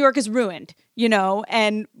 like New York is ruined, you know,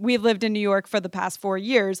 and we've lived in New York for the past 4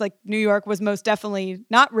 years. Like New York was most definitely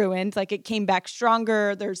not ruined. Like it came back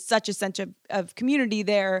stronger. There's such a sense of community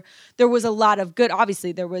there. There was a lot of good.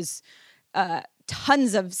 Obviously there was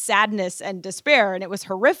tons of sadness and despair and it was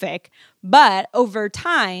horrific, but over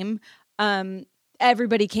time,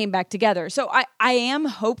 everybody came back together. So I am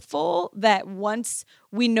hopeful that once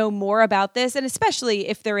we know more about this, and especially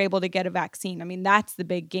if they're able to get a vaccine, I mean, that's the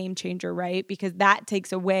big game changer, right? Because that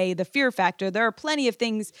takes away the fear factor. There are plenty of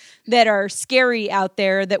things that are scary out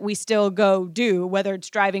there that we still go do, whether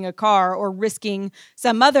it's driving a car or risking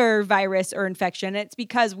some other virus or infection. It's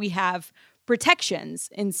because we have protections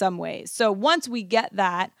in some ways. So once we get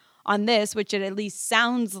that on this, which it at least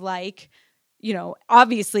sounds like, you know,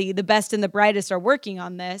 obviously the best and the brightest are working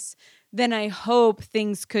on this, then I hope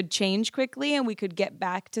things could change quickly and we could get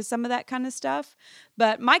back to some of that kind of stuff.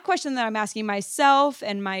 But my question that I'm asking myself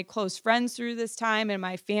and my close friends through this time and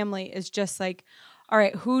my family is just like, all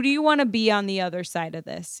right, who do you want to be on the other side of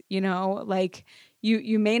this? You know, like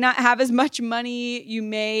you may not have as much money. You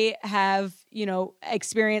may have, you know,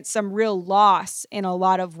 experienced some real loss in a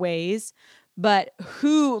lot of ways. But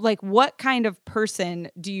what kind of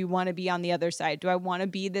person do you want to be on the other side? Do I want to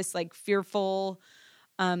be this like fearful,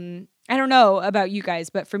 I don't know about you guys,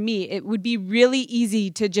 but for me, it would be really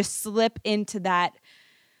easy to just slip into that.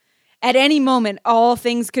 At any moment, all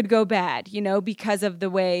things could go bad, because of the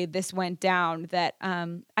way this went down, that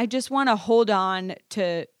I just want to hold on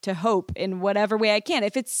to hope in whatever way I can.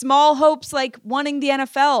 If it's small hopes like wanting the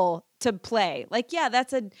NFL to play,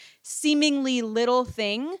 that's a seemingly little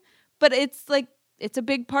thing, but it's a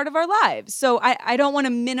big part of our lives. So I don't want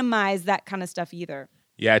to minimize that kind of stuff either.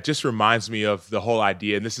 Yeah, it just reminds me of the whole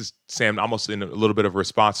idea, and this is, Sam, almost in a little bit of a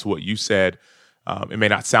response to what you said. It may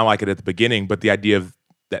not sound like it at the beginning, but the idea of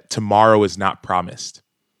that tomorrow is not promised.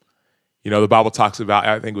 The Bible talks about,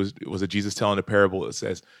 I think it was a Jesus telling a parable. It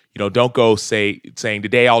says, don't go saying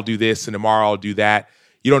today I'll do this and tomorrow I'll do that.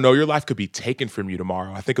 You don't know, your life could be taken from you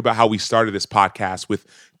tomorrow. I think about how we started this podcast with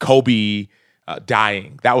Kobe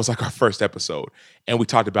dying. That was like our first episode. And we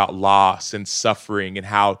talked about loss and suffering and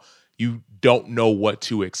how you don't know what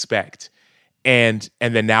to expect. And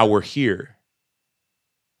then now we're here.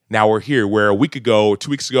 Now we're here, where a week ago or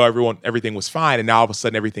 2 weeks ago, everything was fine, and now all of a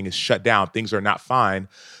sudden everything is shut down. Things are not fine.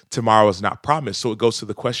 Tomorrow is not promised. So it goes to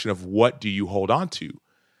the question of, what do you hold on to?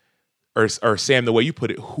 Or Sam, the way you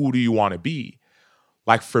put it, who do you want to be?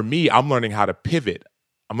 Like for me, I'm learning how to pivot.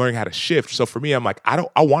 I'm learning how to shift. So for me, I'm like, I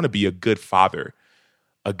want to be a good father,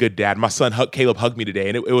 a good dad. My son Caleb hugged me today,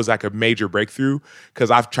 and it was like a major breakthrough,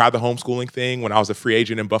 because I've tried the homeschooling thing when I was a free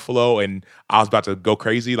agent in Buffalo, and I was about to go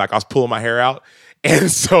crazy. Like I was pulling my hair out.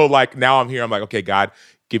 And so like now I'm here, I'm like, okay, God,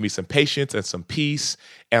 give me some patience and some peace.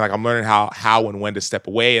 And like I'm learning how and when to step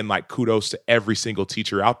away, and like kudos to every single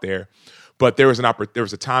teacher out there. But there was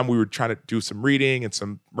a time we were trying to do some reading and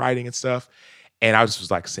some writing and stuff. And I just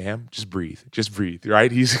was like, Sam, just breathe,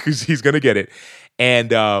 right? He's going to get it.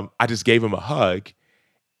 And I just gave him a hug,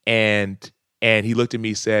 and he looked at me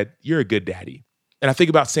and said, you're a good daddy. And I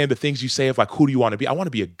think about, Sam, the things you say of like, who do you want to be? I want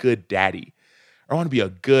to be a good daddy. I want to be a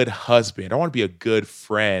good husband. I want to be a good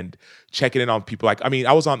friend, checking in on people. Like, I mean,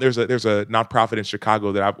 there's a nonprofit in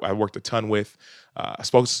Chicago that I worked a ton with. I was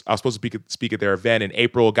supposed to speak at their event in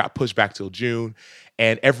April, got pushed back till June.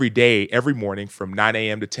 And every day, every morning from 9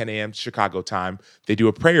 a.m. to 10 a.m. Chicago time, they do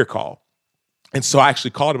a prayer call. And so I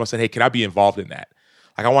actually called him. I said, hey, can I be involved in that?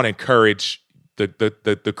 Like, I want to encourage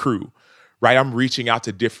the crew, right? I'm reaching out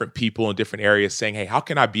to different people in different areas saying, hey, how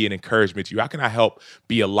can I be an encouragement to you? How can I help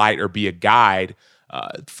be a light or be a guide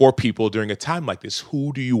for people during a time like this?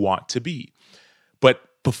 Who do you want to be? But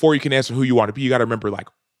before you can answer who you want to be, you got to remember, like,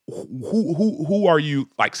 who are you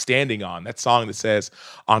like standing on? That song that says,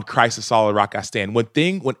 on Christ the solid rock I stand.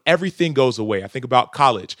 When everything goes away, I think about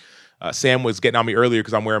college. Sam was getting on me earlier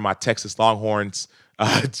because I'm wearing my Texas Longhorns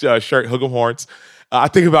shirt, Hook 'em Horns. I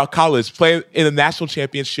think about college, playing in the national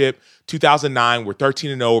championship, 2009. We're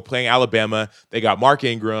 13-0. We're playing Alabama. They got Mark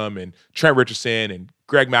Ingram and Trent Richardson and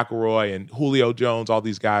Greg McElroy and Julio Jones, all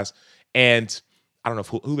these guys. And I don't know if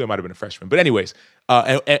Julio might have been a freshman. But anyways,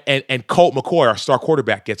 and Colt McCoy, our star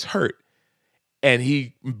quarterback, gets hurt. And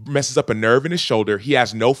he messes up a nerve in his shoulder. He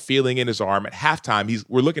has no feeling in his arm. At halftime,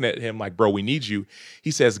 we're looking at him like, bro, we need you.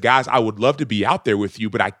 He says, guys, I would love to be out there with you,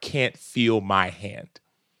 but I can't feel my hand.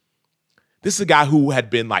 This is a guy who had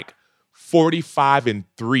been like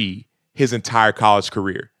 45-3 his entire college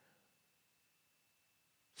career.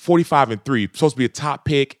 45-3, supposed to be a top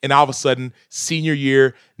pick. And all of a sudden, senior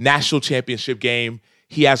year, national championship game,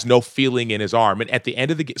 he has no feeling in his arm. And at the end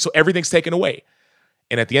of the game, so everything's taken away.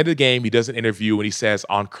 And at the end of the game, he does an interview and he says,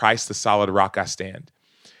 on Christ, the solid rock I stand.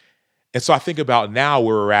 And so I think about now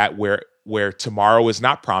where we're at, where tomorrow is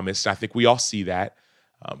not promised. And I think we all see that.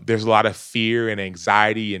 There's a lot of fear and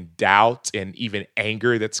anxiety and doubt and even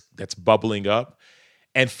anger that's bubbling up.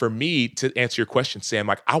 And for me, to answer your question, Sam,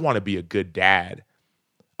 like, I want to be a good dad.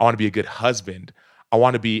 I want to be a good husband. I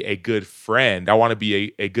want to be a good friend. I want to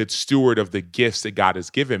be a good steward of the gifts that God has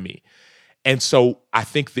given me. And so I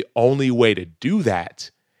think the only way to do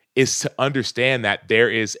that is to understand that there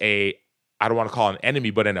is I don't want to call it an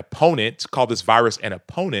enemy, but an opponent, call this virus an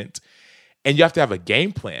opponent, and you have to have a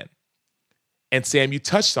game plan. And Sam, you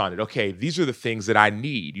touched on it. Okay, these are the things that I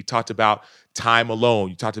need. You talked about time alone.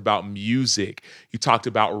 You talked about music. You talked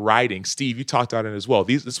about writing. Steve, you talked about it as well.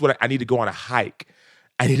 This is what I need to go on a hike.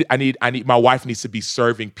 I need. My wife needs to be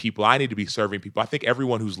serving people. I need to be serving people. I think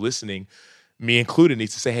everyone who's listening, me included,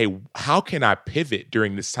 needs to say, hey, how can I pivot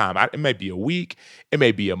during this time? It may be a week. It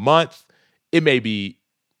may be a month. It may be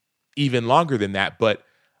even longer than that. But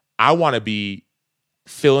I want to be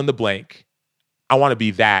fill in the blank. I want to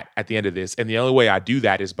be that at the end of this. And the only way I do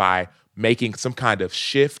that is by making some kind of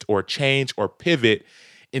shift or change or pivot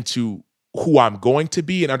into who I'm going to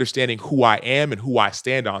be and understanding who I am and who I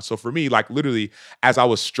stand on. So for me, like literally, as I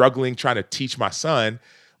was struggling trying to teach my son,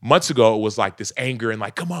 Months ago, it was like this anger and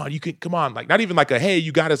like, come on, you can, come on. Like, not even like a, hey,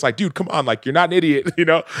 you got it. It's like, dude, come on. Like, you're not an idiot, you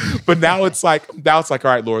know? But now it's like, all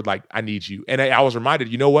right, Lord, like, I need you. And I was reminded,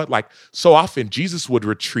 you know what? Like, so often Jesus would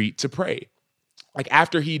retreat to pray. Like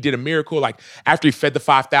after he did a miracle, like after he fed the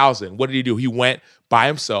 5,000, what did he do? He went by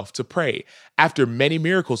himself to pray. After many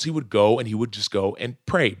miracles, he would go and he would just go and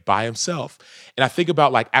pray by himself. And I think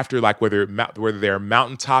about like after like whether they're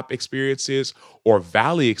mountaintop experiences or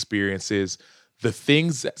valley experiences, the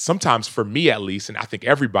things that sometimes for me at least, and I think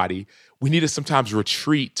everybody, we need to sometimes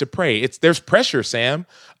retreat to pray. There's pressure, Sam,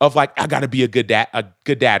 of like, I gotta be a good dad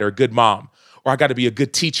or a good mom, or I gotta be a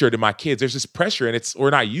good teacher to my kids. There's this pressure and we're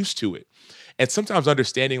not used to it. And sometimes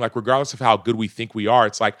understanding, like, regardless of how good we think we are,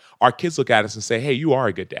 it's like our kids look at us and say, hey, you are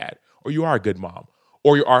a good dad, or you are a good mom,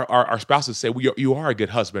 or our spouses say, you are a good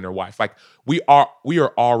husband or wife. Like we are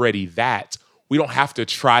already that. We don't have to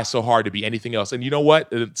try so hard to be anything else. And you know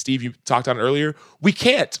what, Steve, you talked on it earlier, we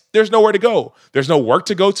can't. There's nowhere to go. There's no work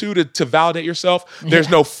to go to validate yourself. There's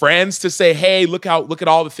no friends to say, hey, look at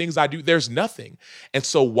all the things I do. There's nothing. And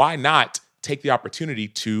so why not take the opportunity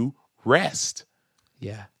to rest?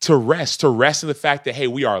 Yeah. To rest in the fact that, hey,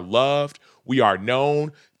 we are loved, we are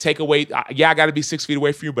known. Take away, I got to be 6 feet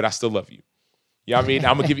away from you, but I still love you. You know what I mean?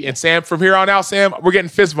 I'm going to give you, and Sam, from here on out, Sam, we're getting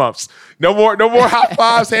fist bumps. No more high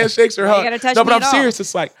fives, handshakes, or hugs. No, but I'm serious.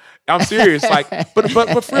 It's like, I'm serious. Like, but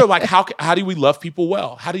for real, like, how do we love people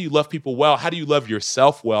well? How do you love people well? How do you love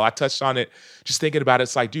yourself well? I touched on it just thinking about it.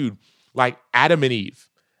 It's like, dude, like Adam and Eve,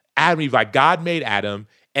 like God made Adam,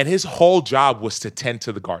 and his whole job was to tend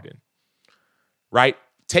to the garden. Right?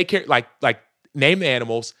 Take care, like name the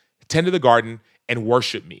animals, tend to the garden, and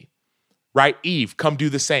worship me. Right? Eve, come do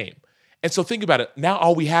the same. And so think about it. Now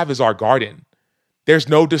all we have is our garden. There's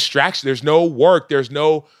no distraction. There's no work. There's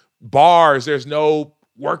no bars. There's no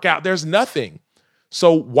workout. There's nothing.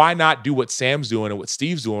 So why not do what Sam's doing and what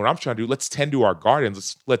Steve's doing, what I'm trying to do? Let's tend to our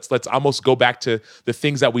gardens. Let's almost go back to the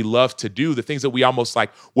things that we love to do, the things that we almost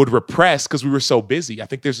like would repress because we were so busy. I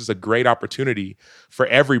think there's just a great opportunity for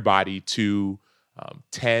everybody to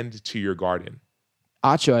tend to your garden.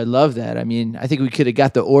 Acho, I love that. I mean, I think we could have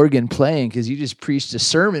got the organ playing because you just preached a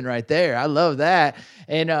sermon right there. I love that.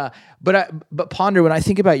 And but Ponder, when I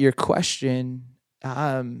think about your question,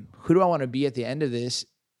 who do I want to be at the end of this?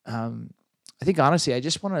 I think honestly, I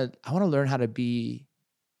want to learn how to be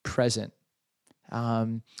present.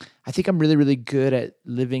 I think I'm really, really good at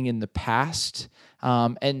living in the past,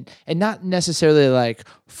 and not necessarily like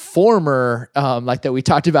former, like that we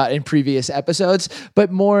talked about in previous episodes,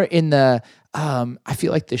 but more in the, I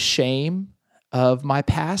feel like the shame of my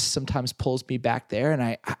past sometimes pulls me back there,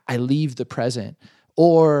 and I leave the present,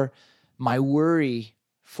 or my worry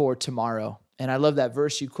for tomorrow. And I love that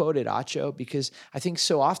verse you quoted, Acho, because I think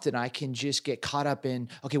so often I can just get caught up in,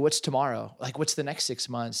 okay, what's tomorrow? Like, what's the next 6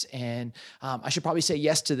 months? And I should probably say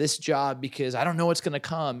yes to this job because I don't know what's going to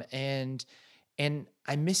come. And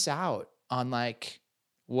I miss out on like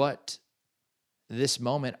what this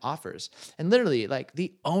moment offers. And literally, like,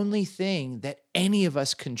 the only thing that any of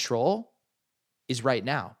us control is right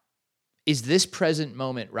now, is this present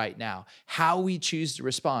moment right now, how we choose to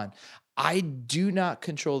respond. I do not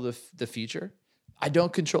control the future. I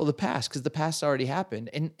don't control the past because the past already happened.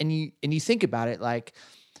 And you think about it, like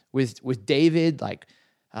with David, like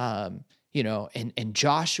and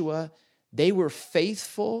Joshua, they were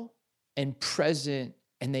faithful and present,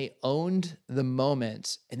 and they owned the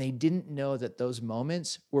moments, and they didn't know that those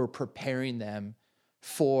moments were preparing them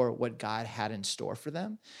for what God had in store for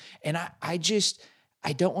them. And I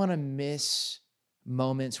don't want to miss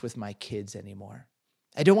moments with my kids anymore.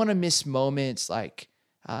 I don't want to miss moments like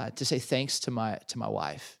to say thanks to my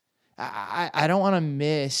wife. I don't want to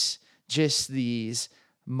miss just these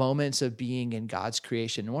moments of being in God's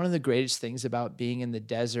creation. And one of the greatest things about being in the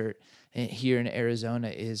desert here in Arizona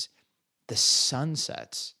is the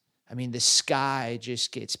sunsets. I mean, the sky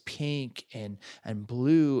just gets pink and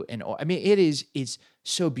blue, and I mean, it's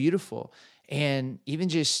so beautiful. And even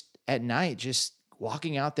just at night, just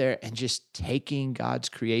walking out there and just taking God's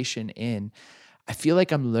creation in, I feel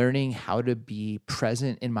like I'm learning how to be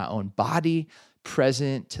present in my own body,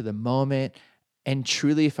 present to the moment, and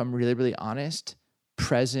truly, if I'm really, really honest,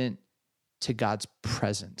 present to God's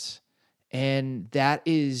presence. And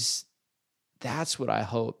that's what I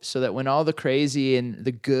hope, so that when all the crazy and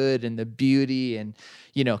the good and the beauty and,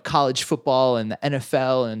 college football and the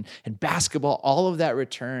NFL and basketball, all of that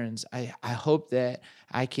returns, I hope that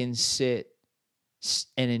I can sit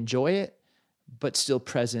and enjoy it, but still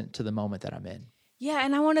present to the moment that I'm in. Yeah,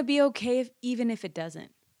 and I want to be okay even if it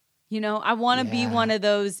doesn't. I want to be one of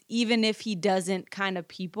those even if he doesn't kind of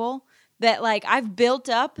people that, like, I've built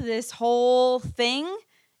up this whole thing,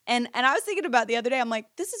 And I was thinking about the other day, I'm like,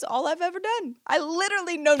 this is all I've ever done. I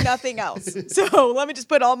literally know nothing else. So let me just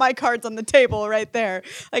put all my cards on the table right there.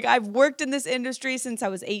 Like, I've worked in this industry since I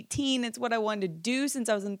was 18. It's what I wanted to do since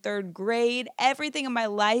I was in third grade. Everything in my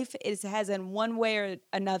life has in one way or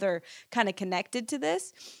another kind of connected to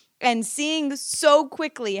this. And seeing so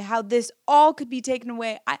quickly how this all could be taken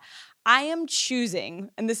away, I am choosing,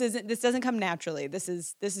 and this doesn't come naturally. This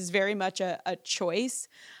is very much a choice,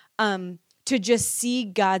 to just see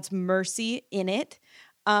God's mercy in it.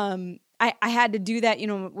 I had to do that,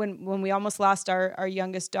 when we almost lost our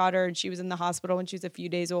youngest daughter, and she was in the hospital when she was a few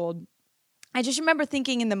days old. I just remember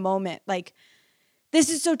thinking in the moment, like, this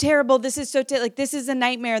is so terrible. This is so like, this is a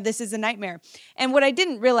nightmare. This is a nightmare. And what I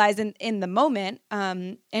didn't realize in the moment,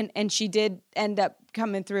 and she did end up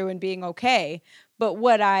coming through and being okay. But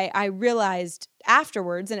what I realized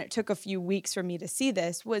afterwards, and it took a few weeks for me to see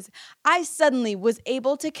this, was I suddenly was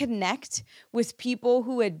able to connect with people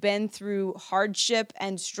who had been through hardship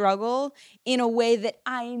and struggle in a way that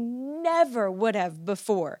I never would have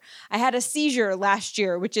before. I had a seizure last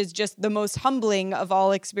year, which is just the most humbling of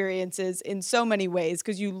all experiences in so many ways,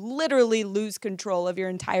 because you literally lose control of your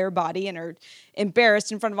entire body and are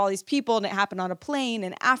embarrassed in front of all these people, and it happened on a plane.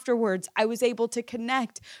 And afterwards, I was able to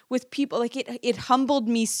connect with people. Like, it humbled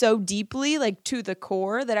me so deeply, like to the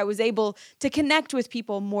core, that I was able to connect with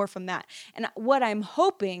people more from that. And what I'm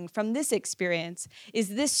hoping from this experience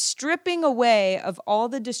is this stripping away of all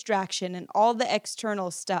the distraction and all the external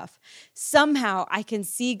stuff. Somehow I can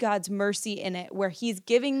see God's mercy in it, where he's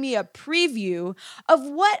giving me a preview of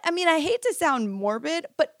what, I hate to sound morbid,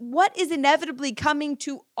 but what is inevitably coming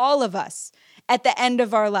to all of us at the end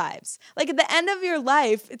of our lives. Like, at the end of your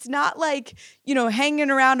life, it's not like, hanging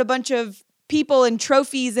around a bunch of people and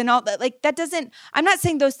trophies and all that. Like, that doesn't, I'm not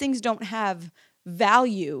saying those things don't have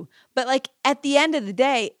value, but like, at the end of the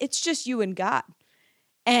day, it's just you and God.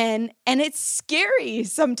 And it's scary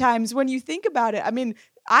sometimes when you think about it.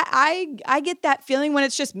 I get that feeling when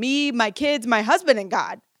it's just me, my kids, my husband, and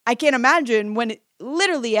God. I can't imagine when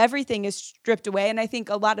literally everything is stripped away. And I think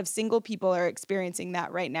a lot of single people are experiencing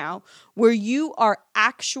that right now, where you are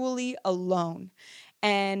actually alone.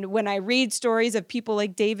 And when I read stories of people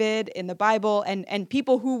like David in the Bible, and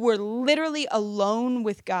people who were literally alone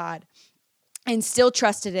with God and still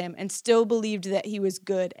trusted him and still believed that he was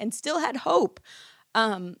good and still had hope,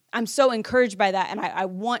 I'm so encouraged by that. And I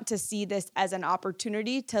want to see this as an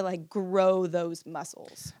opportunity to like grow those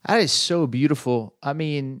muscles. That is so beautiful.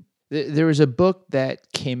 There was a book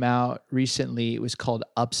that came out recently. It was called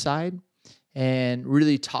Upside, and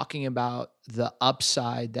really talking about the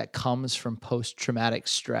upside that comes from post-traumatic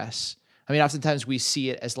stress. Oftentimes we see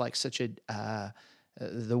it as like such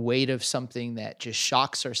the weight of something that just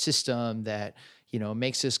shocks our system, that,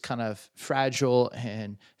 makes us kind of fragile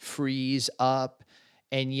and freeze up.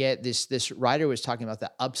 And yet this writer was talking about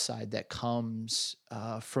the upside that comes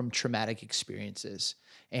from traumatic experiences.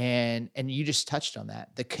 And you just touched on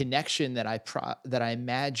that, the connection that I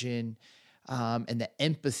imagine, and the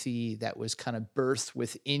empathy that was kind of birthed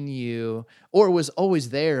within you, or was always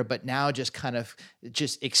there, but now just kind of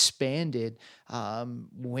just expanded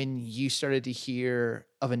when you started to hear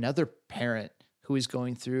of another parent who is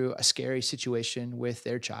going through a scary situation with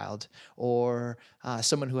their child, or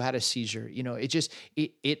someone who had a seizure.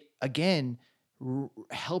 It again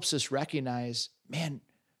helps us recognize, man,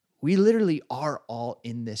 we literally are all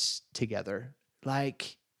in this together.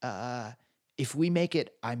 Like, if we make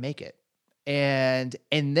it, I make it. And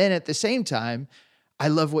then at the same time, I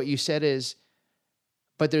love what you said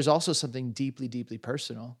but there's also something deeply, deeply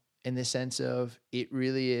personal, in the sense of, it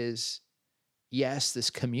really is, yes, this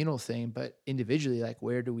communal thing, but individually, like,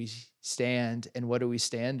 where do we stand and what do we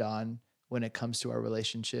stand on when it comes to our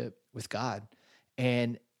relationship with God?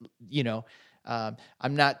 And, I'm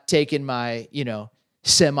not taking my,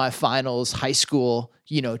 semifinals high school,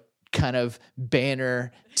 kind of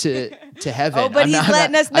banner to heaven. Oh, but he's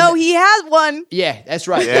letting us know he has one. Yeah, that's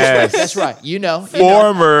right. Yes. That's right.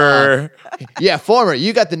 Former. Former.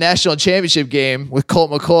 You got the national championship game with Colt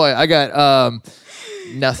McCoy. I got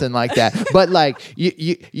nothing like that. But like,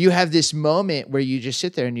 you have this moment where you just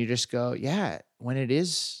sit there and you just go, yeah, when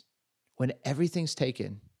everything's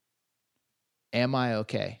taken, am I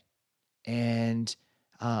okay? And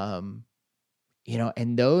and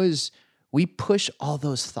we push all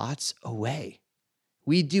those thoughts away.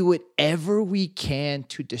 We do whatever we can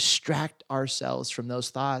to distract ourselves from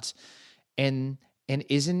those thoughts. And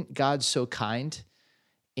isn't God so kind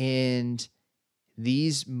in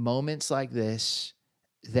these moments like this,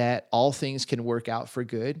 that all things can work out for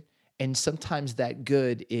good? And sometimes that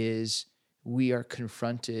good is, we are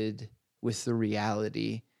confronted with the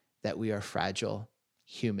reality that we are fragile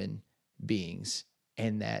human beings,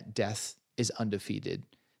 and that death is undefeated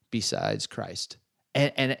besides Christ.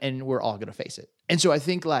 And we're all going to face it. And so I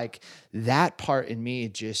think like that part in me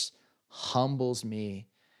just humbles me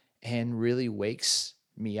and really wakes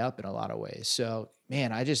me up in a lot of ways. So,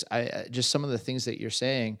 man, I just some of the things that you're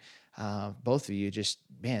saying, both of you, just,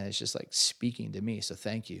 man, it's just like speaking to me. So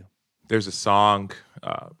thank you. There's a song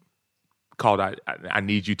called I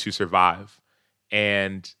Need You to Survive.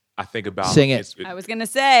 And I think about... Sing it. I was going to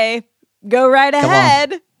say, go right Come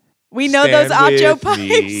ahead. on. We know Stand those Acho with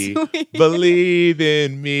me, pipes. believe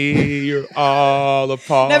in me. You're all a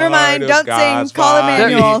part. Never mind. of Don't God's sing. Call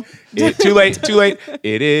body. Emmanuel. Too late.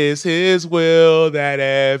 It is His will that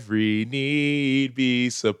every need be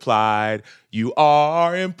supplied. You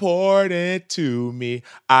are important to me.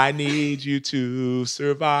 I need you to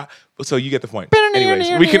survive. So you get the point.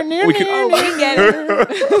 Anyways, we can. We get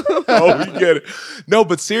it. Oh, we get it. No,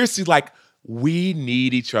 but seriously, like, we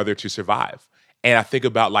need each other to survive. And I think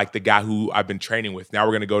about like the guy who I've been training with. Now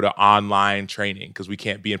we're going to go to online training because we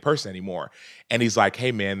can't be in person anymore. And he's like,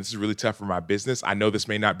 hey, man, this is really tough for my business. I know this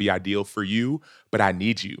may not be ideal for you, but I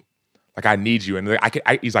need you. Like, I need you. And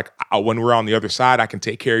he's like, when we're on the other side, I can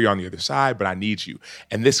take care of you on the other side, but I need you.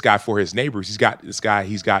 And this guy, for his neighbors, he's got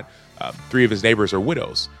 3 of his neighbors are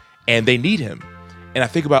widows and they need him. And I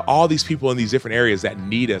think about all these people in these different areas that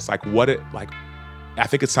need us. I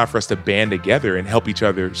think it's time for us to band together and help each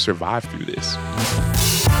other survive through this.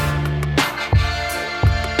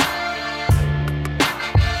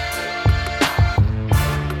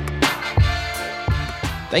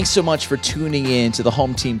 Thanks so much for tuning in to the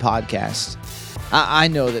Home Team Podcast. I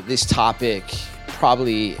know that this topic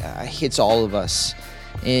probably hits all of us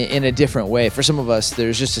in a different way. For some of us,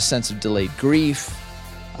 there's just a sense of delayed grief.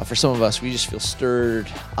 For some of us, we just feel stirred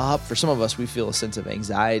up. For some of us, we feel a sense of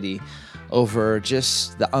anxiety over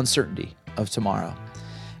just the uncertainty of tomorrow.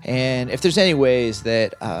 And if there's any ways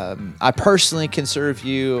that I personally can serve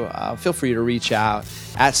you, feel free to reach out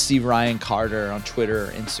at Steve Ryan Carter on Twitter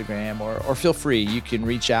or Instagram, or feel free, you can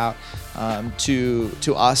reach out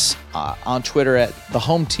to us on Twitter at the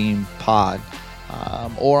Home Team Pod,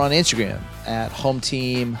 or on Instagram at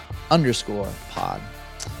HomeTeam_pod.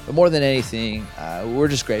 But more than anything, we're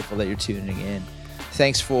just grateful that you're tuning in.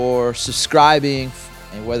 Thanks for subscribing,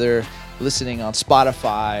 and whether listening on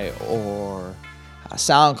Spotify or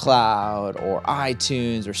SoundCloud or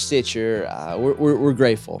iTunes or Stitcher, we're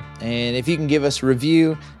grateful. And if you can give us a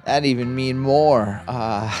review, that'd even mean more.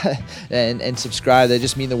 And subscribe, that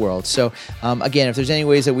just mean the world. So again, if there's any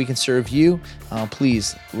ways that we can serve you,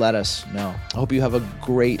 please let us know. I hope you have a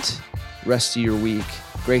great rest of your week.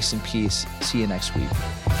 Grace and peace. See you next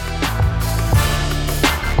week.